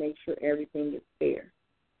lookout to make sure everything is fair.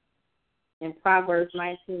 In Proverbs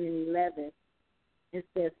 19 and 11, it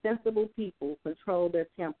says, sensible people control their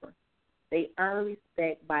temper. They earn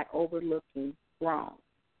respect by overlooking wrong.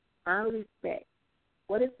 Earn respect.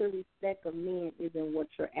 What if the respect of men isn't what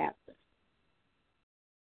you're after?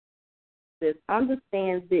 It says,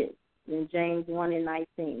 understand this in James 1 and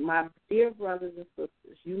 19. My dear brothers and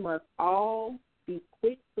sisters, you must all be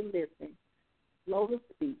quick to listen, slow to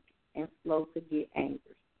speak, and slow to get angry.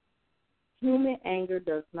 Human anger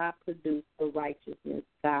does not produce the righteousness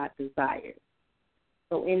God desires.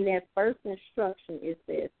 So in that first instruction, it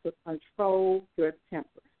says to control your temper.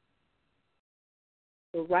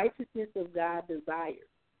 The righteousness of God desires.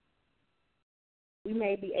 We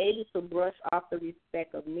may be able to brush off the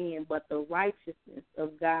respect of men, but the righteousness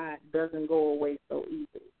of God doesn't go away so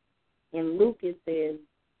easily. In Luke, it says,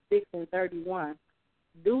 6 and 31,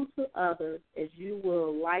 do to others as you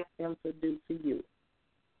will like them to do to you.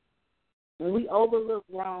 When we overlook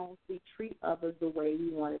wrongs, we treat others the way we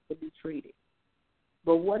want it to be treated.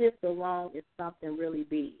 But what if the wrong is something really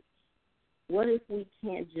big? What if we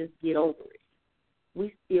can't just get over it?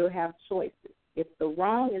 We still have choices. If the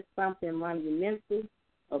wrong is something monumental,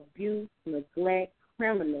 abuse, neglect,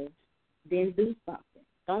 criminal, then do something.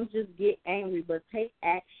 Don't just get angry, but take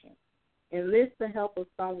action. Enlist the help of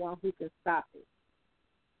someone who can stop it.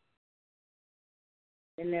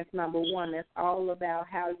 And that's number 1. That's all about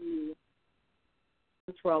how you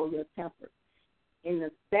control your temper. And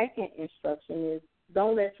the second instruction is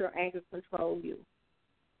don't let your anger control you.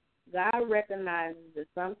 God recognizes that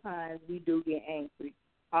sometimes we do get angry.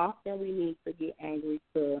 Often we need to get angry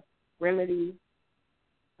to remedy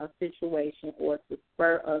a situation or to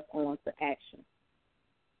spur us on to action.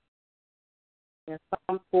 In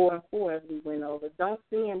Psalm 4:4, as we went over, don't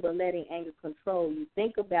sin but letting anger control you.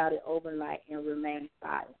 Think about it overnight and remain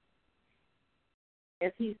silent.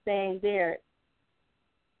 As he's saying there,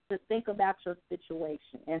 to think about your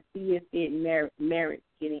situation and see if it merits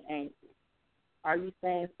getting angry. Are you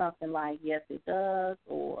saying something like, yes, it does,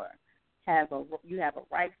 or you have a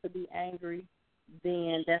right to be angry?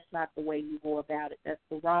 Then that's not the way you go about it. That's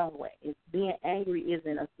the wrong way. Being angry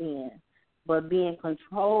isn't a sin, but being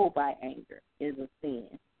controlled by anger is a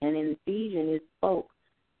sin. And in Ephesians, it spoke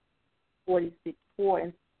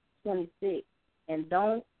 4:26, and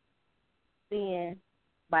don't sin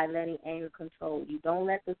by letting anger control you. Don't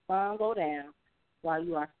let the sun go down while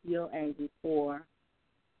you are still angry, for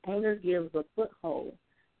anger gives a foothold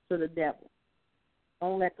to the devil.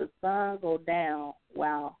 Don't let the sun go down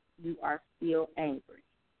while you are still angry.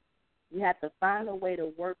 You have to find a way to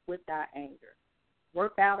work with our anger,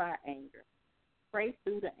 work out our anger, pray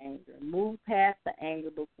through the anger, move past the anger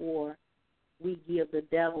before we give the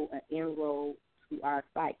devil an inroad to our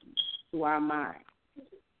psyche, to our mind.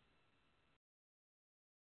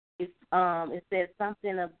 It says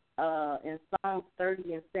something in Psalms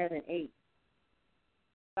 30:7-8.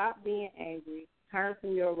 Stop being angry. Turn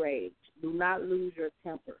from your rage. Do not lose your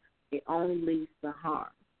temper. It only leads to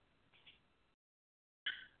harm.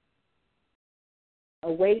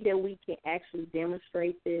 A way that we can actually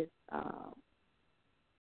demonstrate this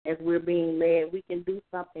as we're being led, we can do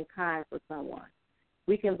something kind for someone.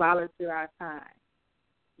 We can volunteer our time.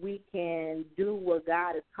 We can do what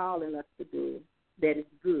God is calling us to do that is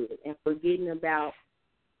good and forgetting about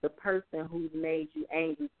the person who's made you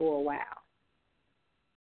angry for a while.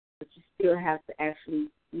 But you still have to actually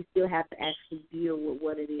deal with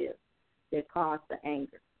what it is that caused the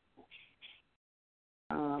anger.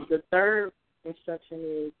 The third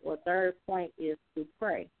point is to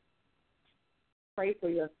pray. Pray for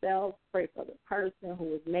yourself. Pray for the person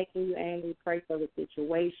who is making you angry. Pray for the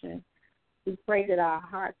situation. We pray that our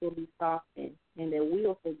hearts will be softened and that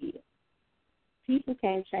we'll forgive. People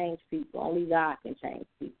can't change people. Only God can change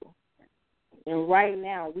people. And right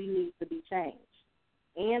now, we need to be changed.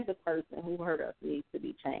 And the person who hurt us needs to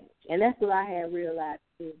be changed. And that's what I had realized,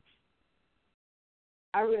 too.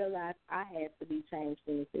 I realized I had to be changed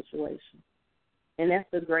in the situation. And that's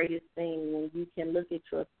the greatest thing, when you can look at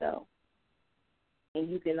yourself and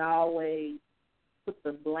you can always put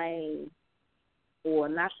the blame, or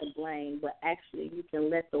not the blame, but actually you can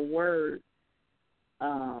let the word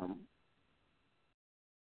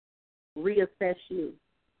reassess you.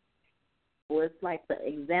 Or it's like the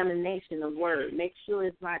examination of word. Make sure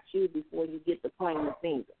it's not you before you get to pointing the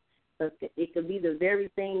finger. Because it could be the very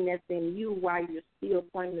thing that's in you while you're still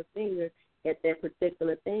pointing the finger at that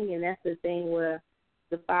particular thing. And that's the thing where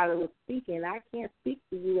the Father was speaking. I can't speak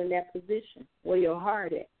to you in that position where your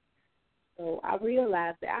heart is. So I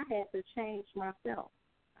realized that I had to change myself.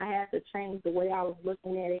 I had to change the way I was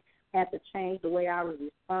looking at it. I had to change the way I was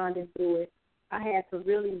responding to it. I had to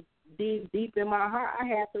really dig deep in my heart. I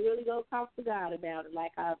had to really go talk to God about it.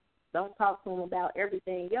 Like, I don't talk to him about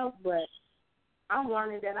everything else, but I'm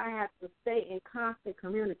learning that I have to stay in constant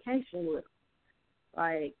communication with him.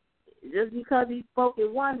 Like, just because he spoke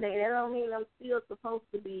it one day, that don't mean I'm still supposed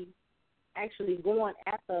to be actually going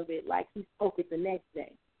after it like he spoke it the next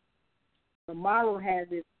day. Tomorrow has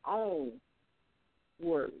its own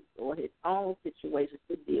words or his own situations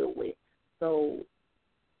to deal with. So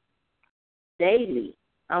daily,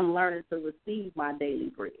 I'm learning to receive my daily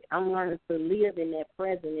bread. I'm learning to live in that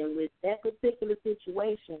present. And with that particular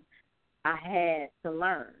situation, I had to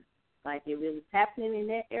learn. Like, if it was happening in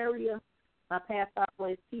that area, my pastor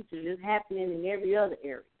always teaches, it's happening in every other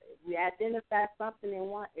area. If we identify something in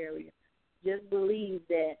one area, just believe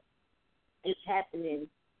that it's happening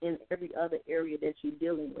in every other area that you're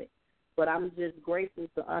dealing with. But I'm just grateful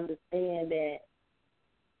to understand that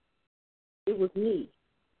it was me.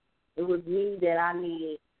 It was me that I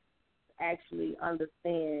needed to actually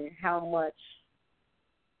understand how much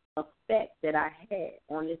effect that I had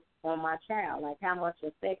on my child, like how much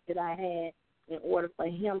effect that I had in order for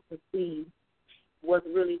him to see what's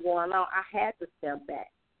really going on. I had to step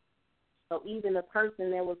back. So even the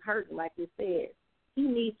person that was hurting, like you said, he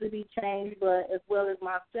needs to be changed, but as well as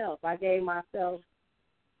myself. I gave myself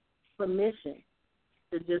permission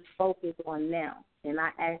to just focus on now, and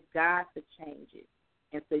I asked God to change it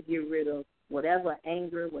and to get rid of whatever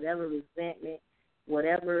anger, whatever resentment,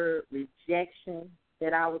 whatever rejection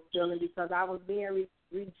that I was feeling, because I was being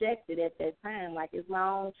rejected at that time, like it's my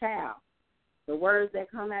own child. The words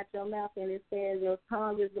that come out your mouth, and it says your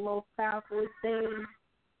tongue is the most powerful thing.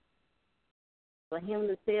 For him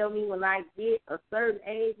to tell me when I get a certain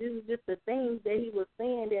age, this is just the things that he was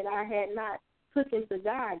saying that I had not took into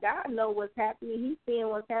God. God knows what's happening. He's seeing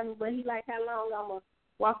what's happening, but he like, how long I'm going to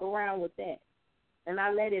walk around with that? And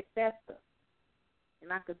I let it fester.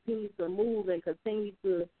 And I continue to move and continue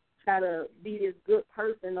to try to be this good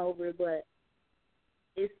person over it, but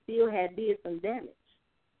it still had did some damage.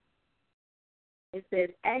 It says,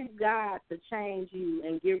 ask God to change you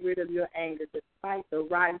and get rid of your anger despite the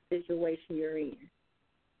rotten situation you're in.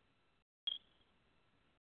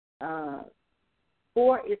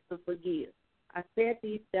 4 is to forgive. I said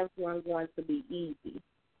these steps weren't going to be easy,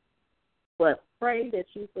 but pray that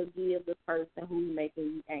you forgive the person who's making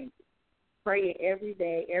you angry. Pray it every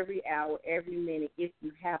day, every hour, every minute if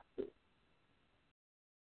you have to.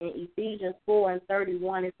 In Ephesians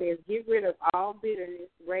 4:31, it says, get rid of all bitterness,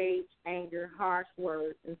 rage, anger, harsh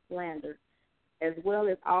words, and slander, as well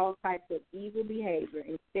as all types of evil behavior.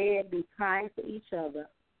 Instead, be kind to each other,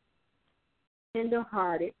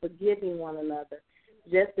 tender-hearted, forgiving one another,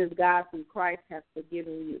 just as God through Christ has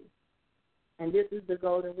forgiven you. And this is the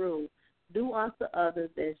golden rule. Do unto others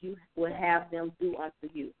as you would have them do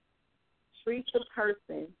unto you. Treat the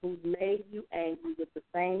person who's made you angry with the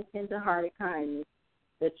same tender-hearted kindness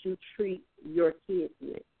that you treat your kids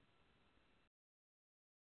with.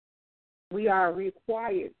 We are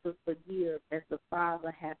required to forgive as the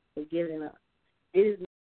Father has forgiven us. It is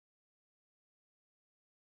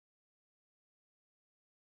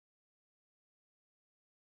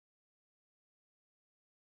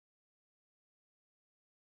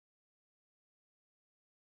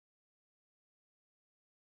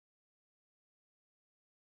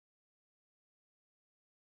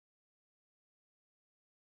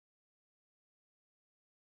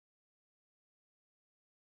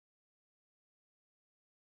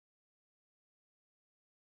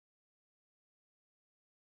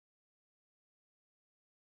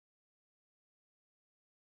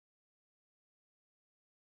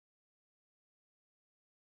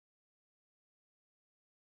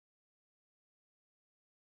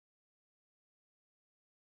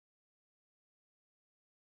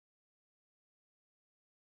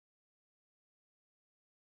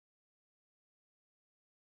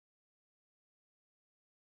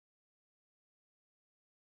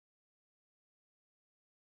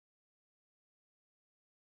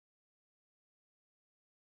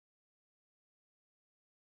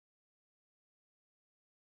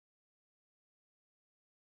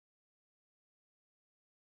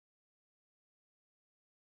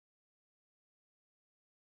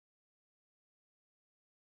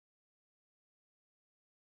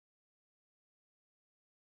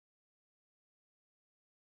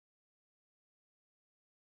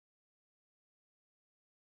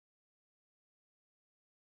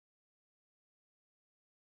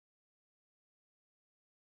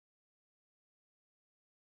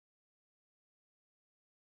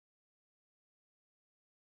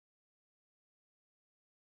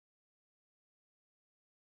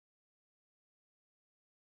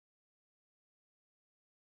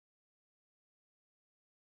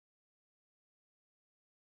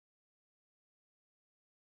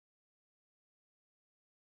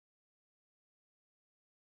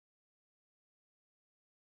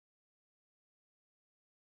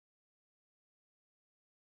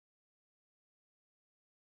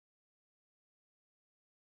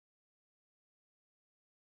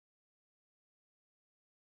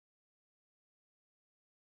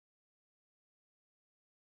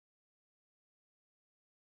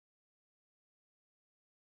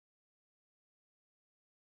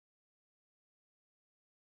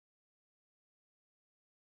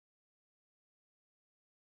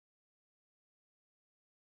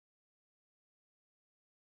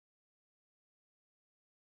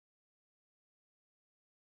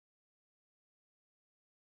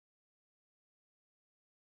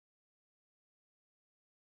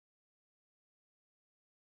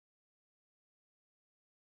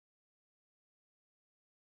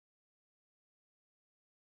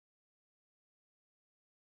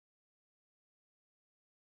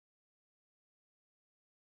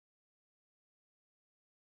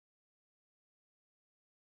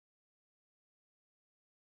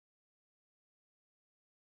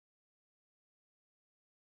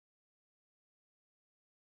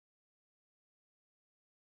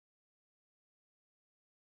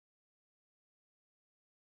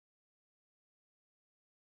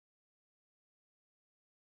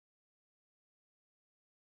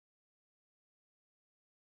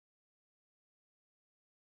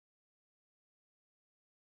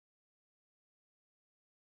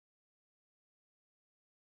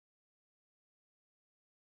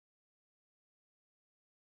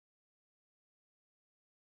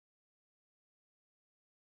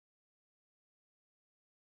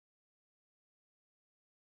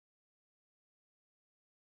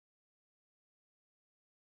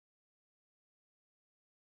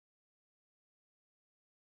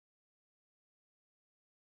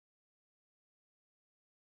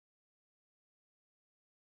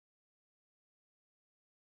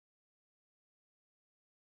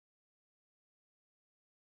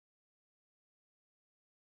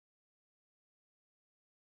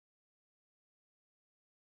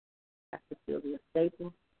Columbia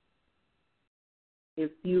Staples.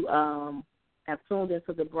 If you have tuned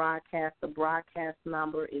into the broadcast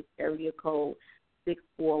number is area code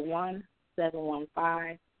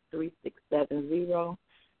 641-715-3670.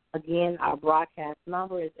 Again, our broadcast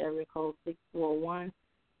number is area code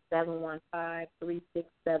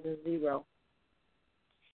 641-715-3670.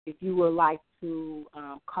 If you would like to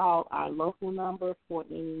call our local number for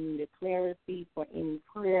any needed clarity, for any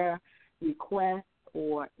prayer requests,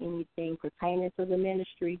 or anything pertaining to the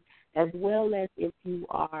ministry, as well as if you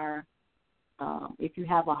are, if you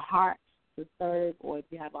have a heart to serve, or if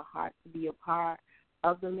you have a heart to be a part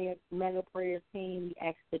of the Mega Prayer team, we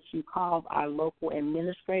ask that you call our local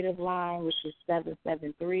administrative line, which is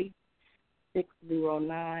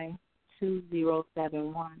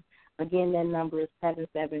 773-609-2071. Again, that number is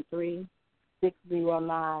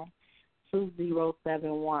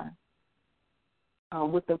 773-609-2071.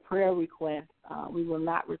 With the prayer request, we will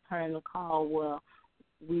not return the call. Well,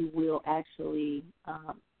 we will actually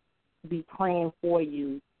be praying for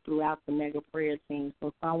you throughout the Mega Prayer team.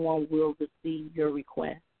 So someone will receive your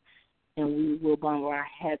request, and we will bombard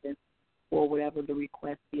heaven for whatever the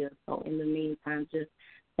request is. So in the meantime, just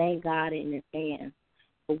thank God in advance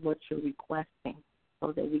for what you're requesting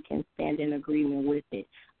so that we can stand in agreement with it.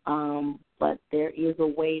 But there is a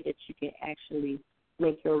way that you can actually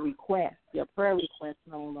make your request, your prayer request,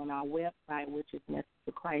 known on our website, which is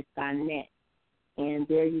messagetochrist.net. And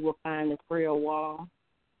there you will find the prayer wall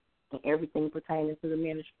and everything pertaining to the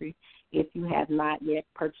ministry. If you have not yet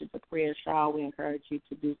purchased a prayer shawl, we encourage you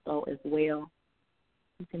to do so as well.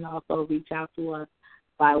 You can also reach out to us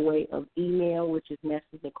by way of email, which is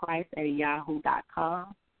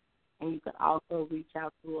messagetochrist@yahoo.com. And you can also reach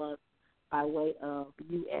out to us by way of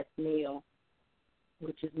U.S. mail,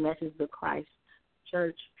 which is Message of Christ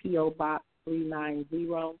Church, P.O. Box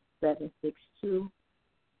 390762.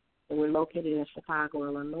 And we're located in Chicago,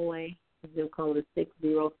 Illinois. The zip code is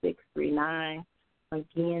 60639.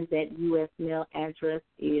 Again, that U.S. mail address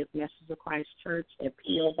is Message of Christ Church at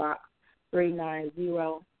P.O. Box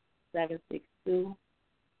 390762.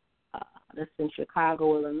 That's in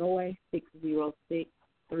Chicago, Illinois,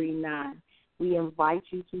 60639. We invite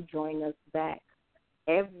you to join us back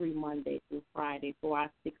every Monday through Friday for our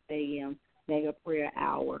 6 a.m. Mega Prayer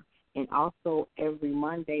Hour, and also every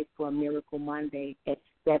Monday for Miracle Monday at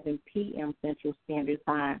 7 p.m. Central Standard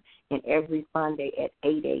Time, and every Sunday at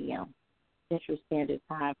 8 a.m. Central Standard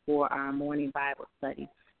Time for our morning Bible study.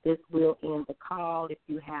 This will end the call. If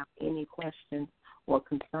you have any questions or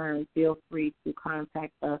concerns, feel free to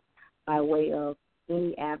contact us by way of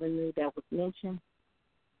any avenue that was mentioned.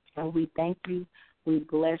 And we thank you, we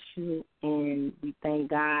bless you, and we thank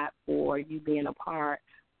God for you being a part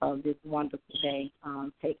of this wonderful day.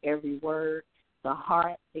 Take every word, the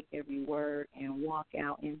heart, take every word, and walk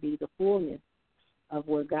out and be the fullness of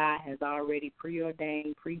what God has already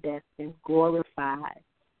preordained, predestined, glorified,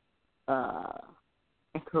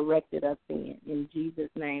 and corrected us in. In Jesus'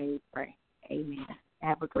 name we pray. Amen.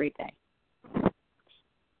 Have a great day.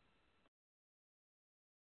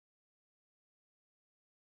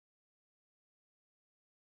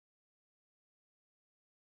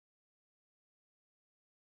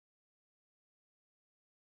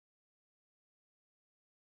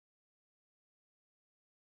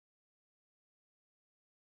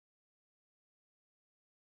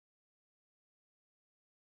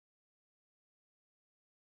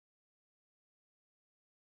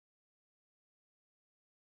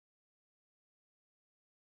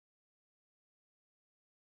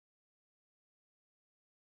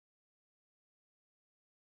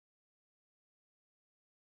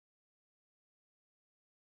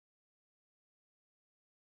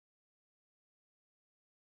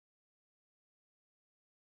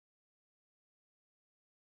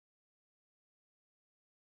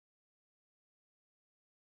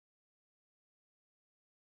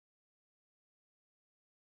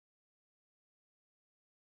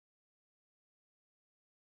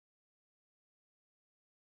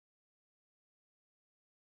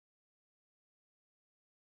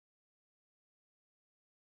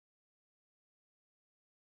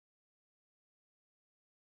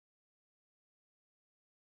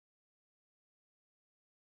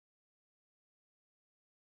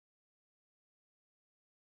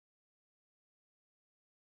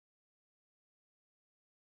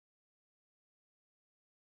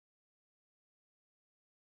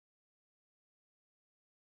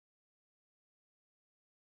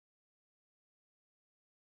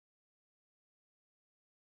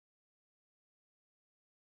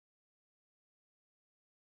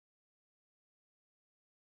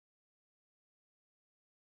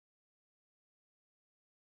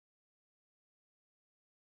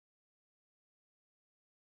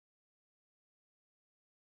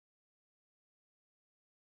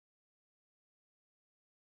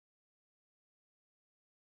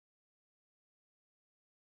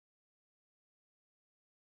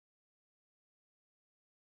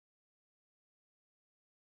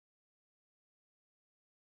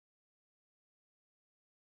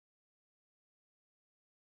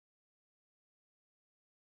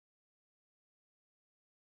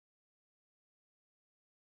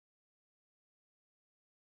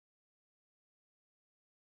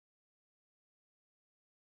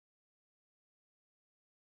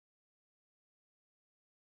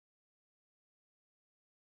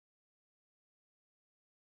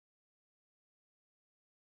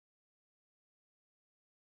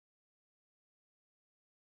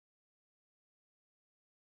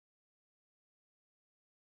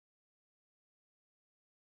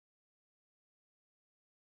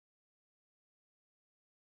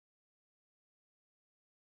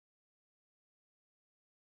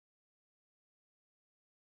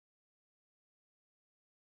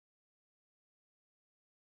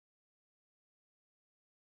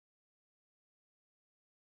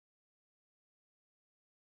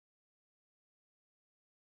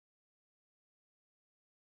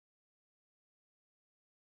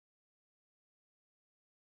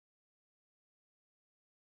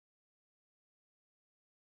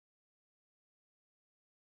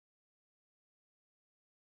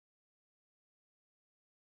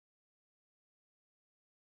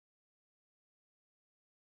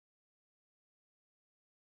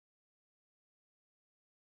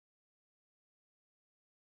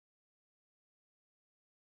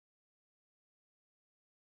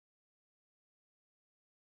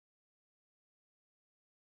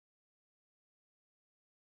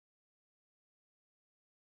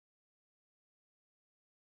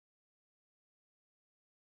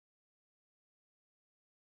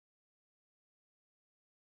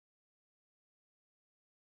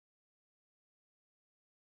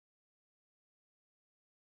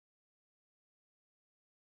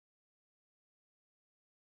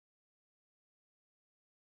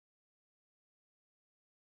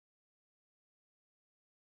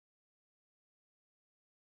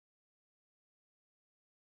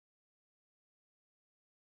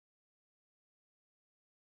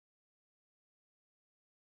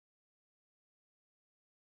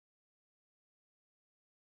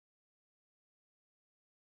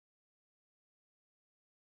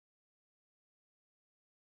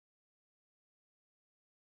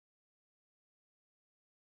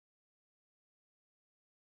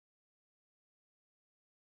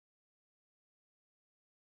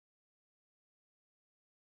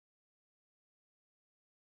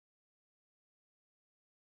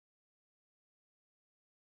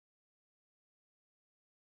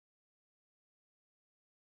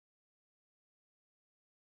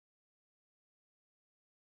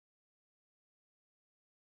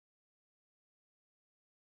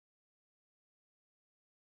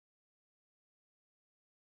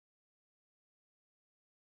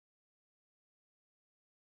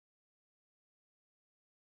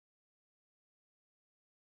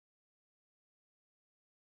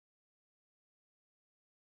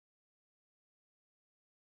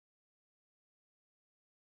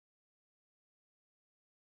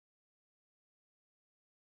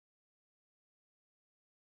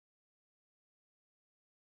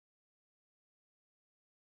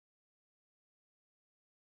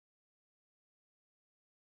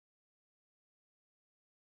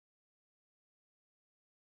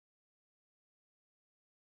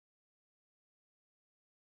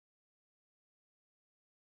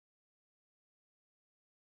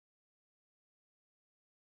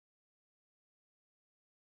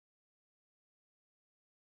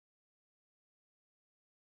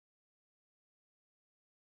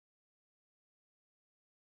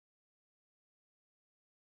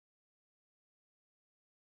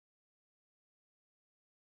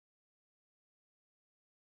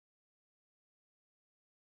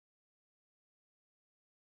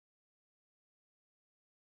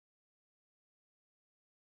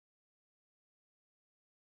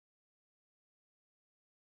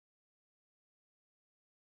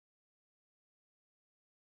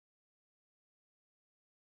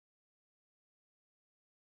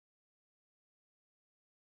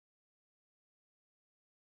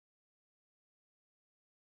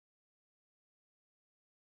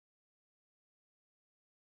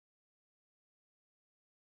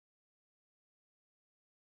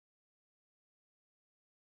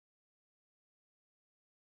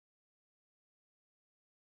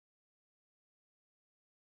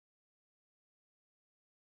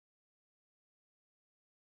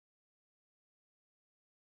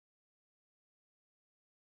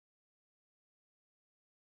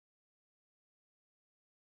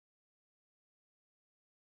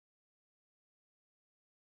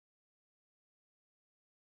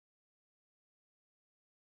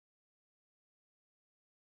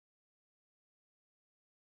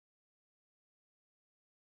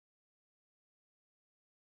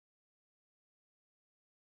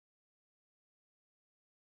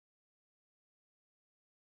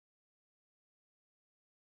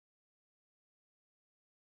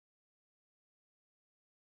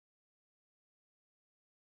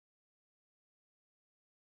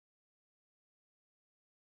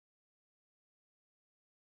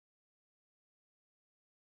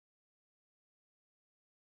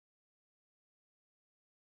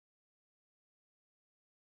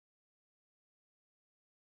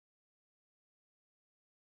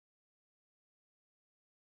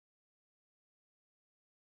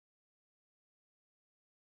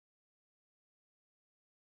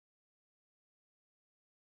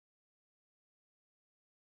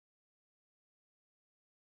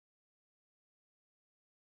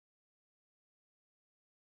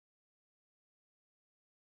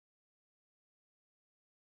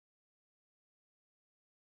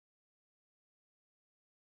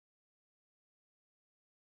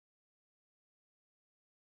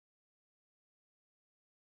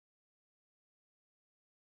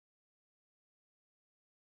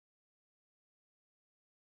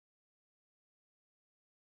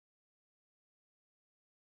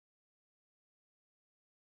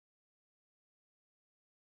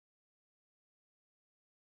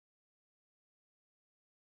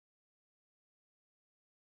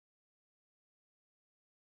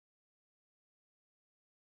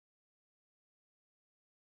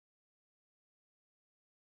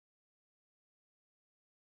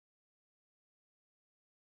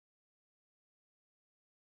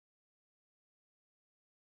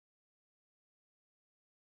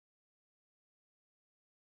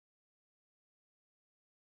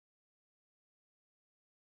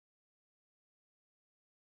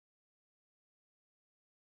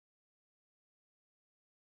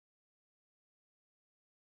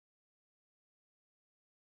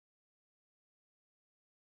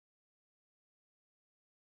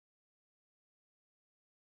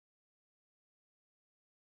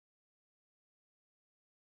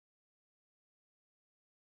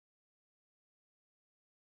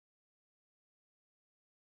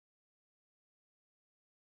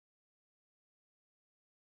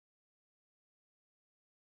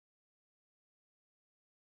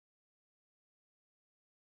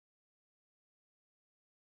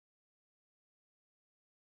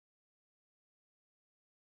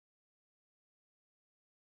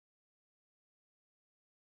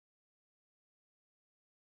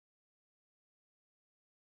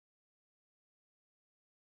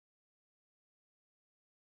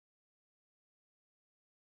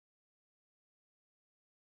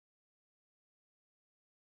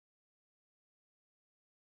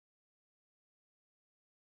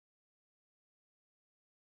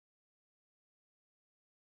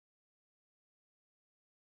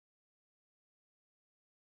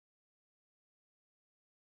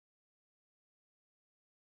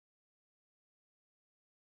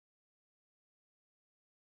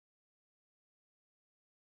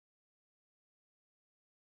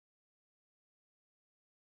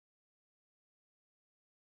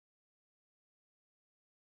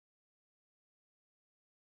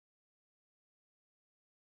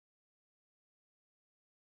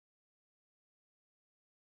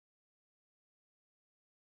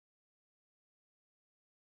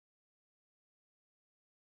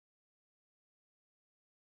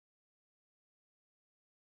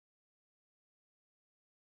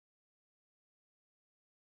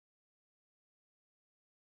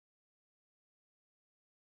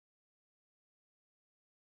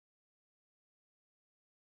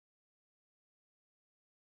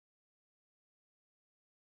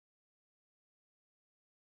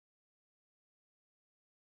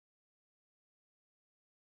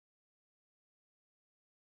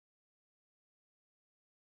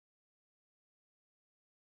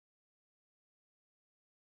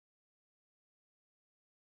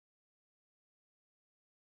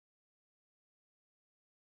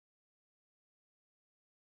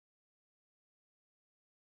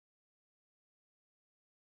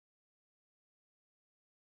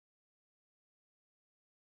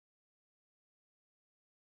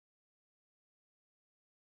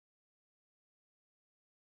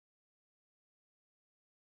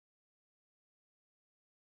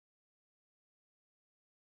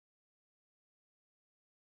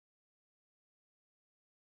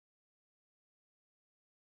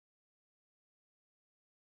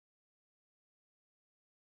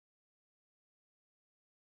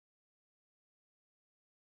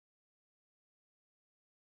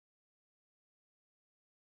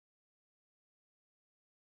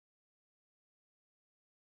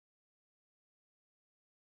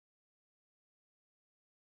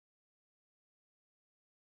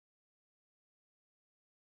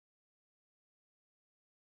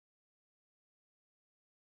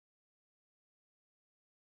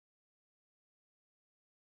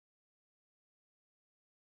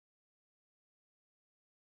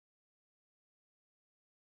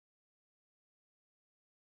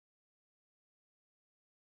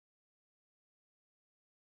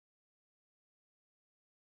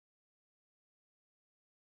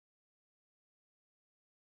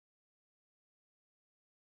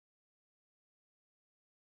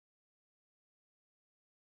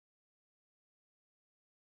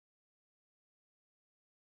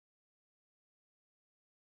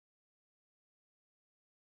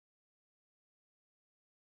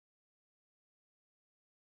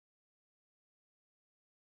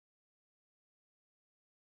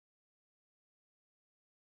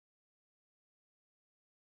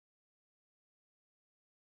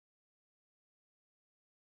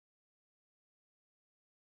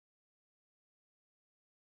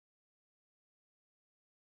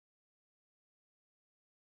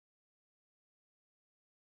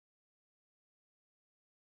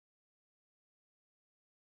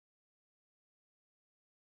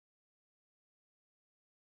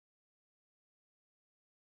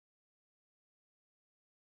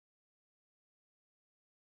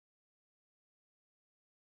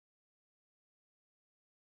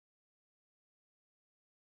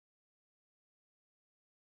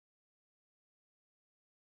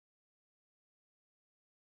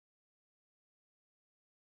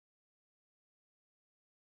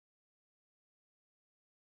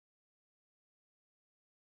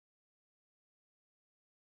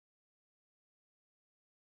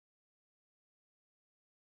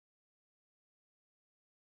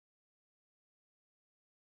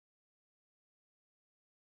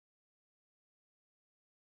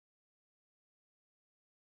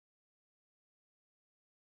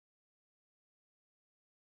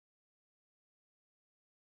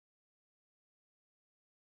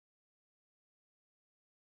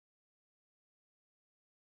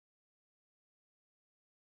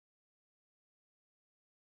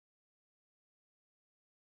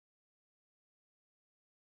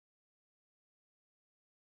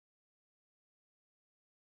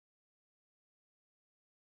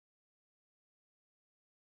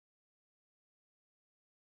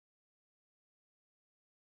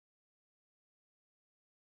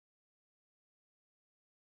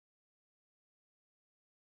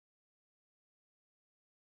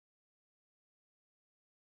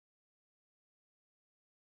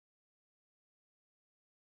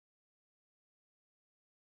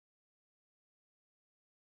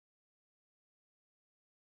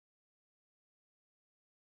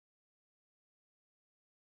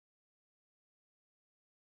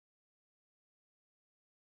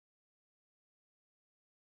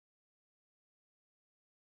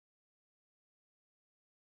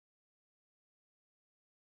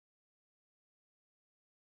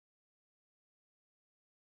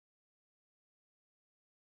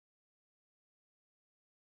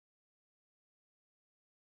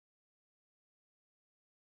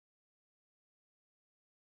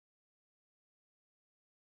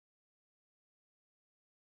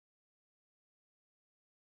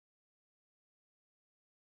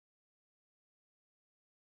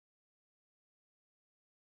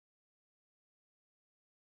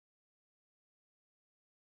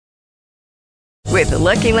 With the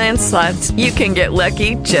Lucky Land Slots, you can get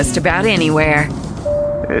lucky just about anywhere.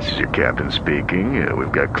 This is your captain speaking.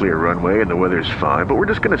 We've got clear runway and the weather's fine, but we're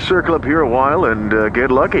just going to circle up here a while and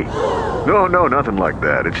get lucky. No, nothing like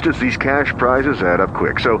that. It's just these cash prizes add up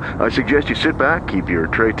quick. So I suggest you sit back, keep your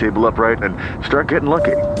tray table upright, and start getting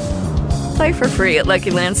lucky. Play for free at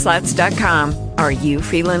LuckyLandSlots.com. Are you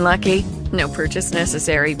feeling lucky? No purchase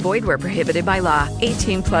necessary. Void where prohibited by law.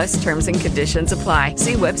 18+ terms and conditions apply.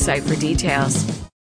 See website for details.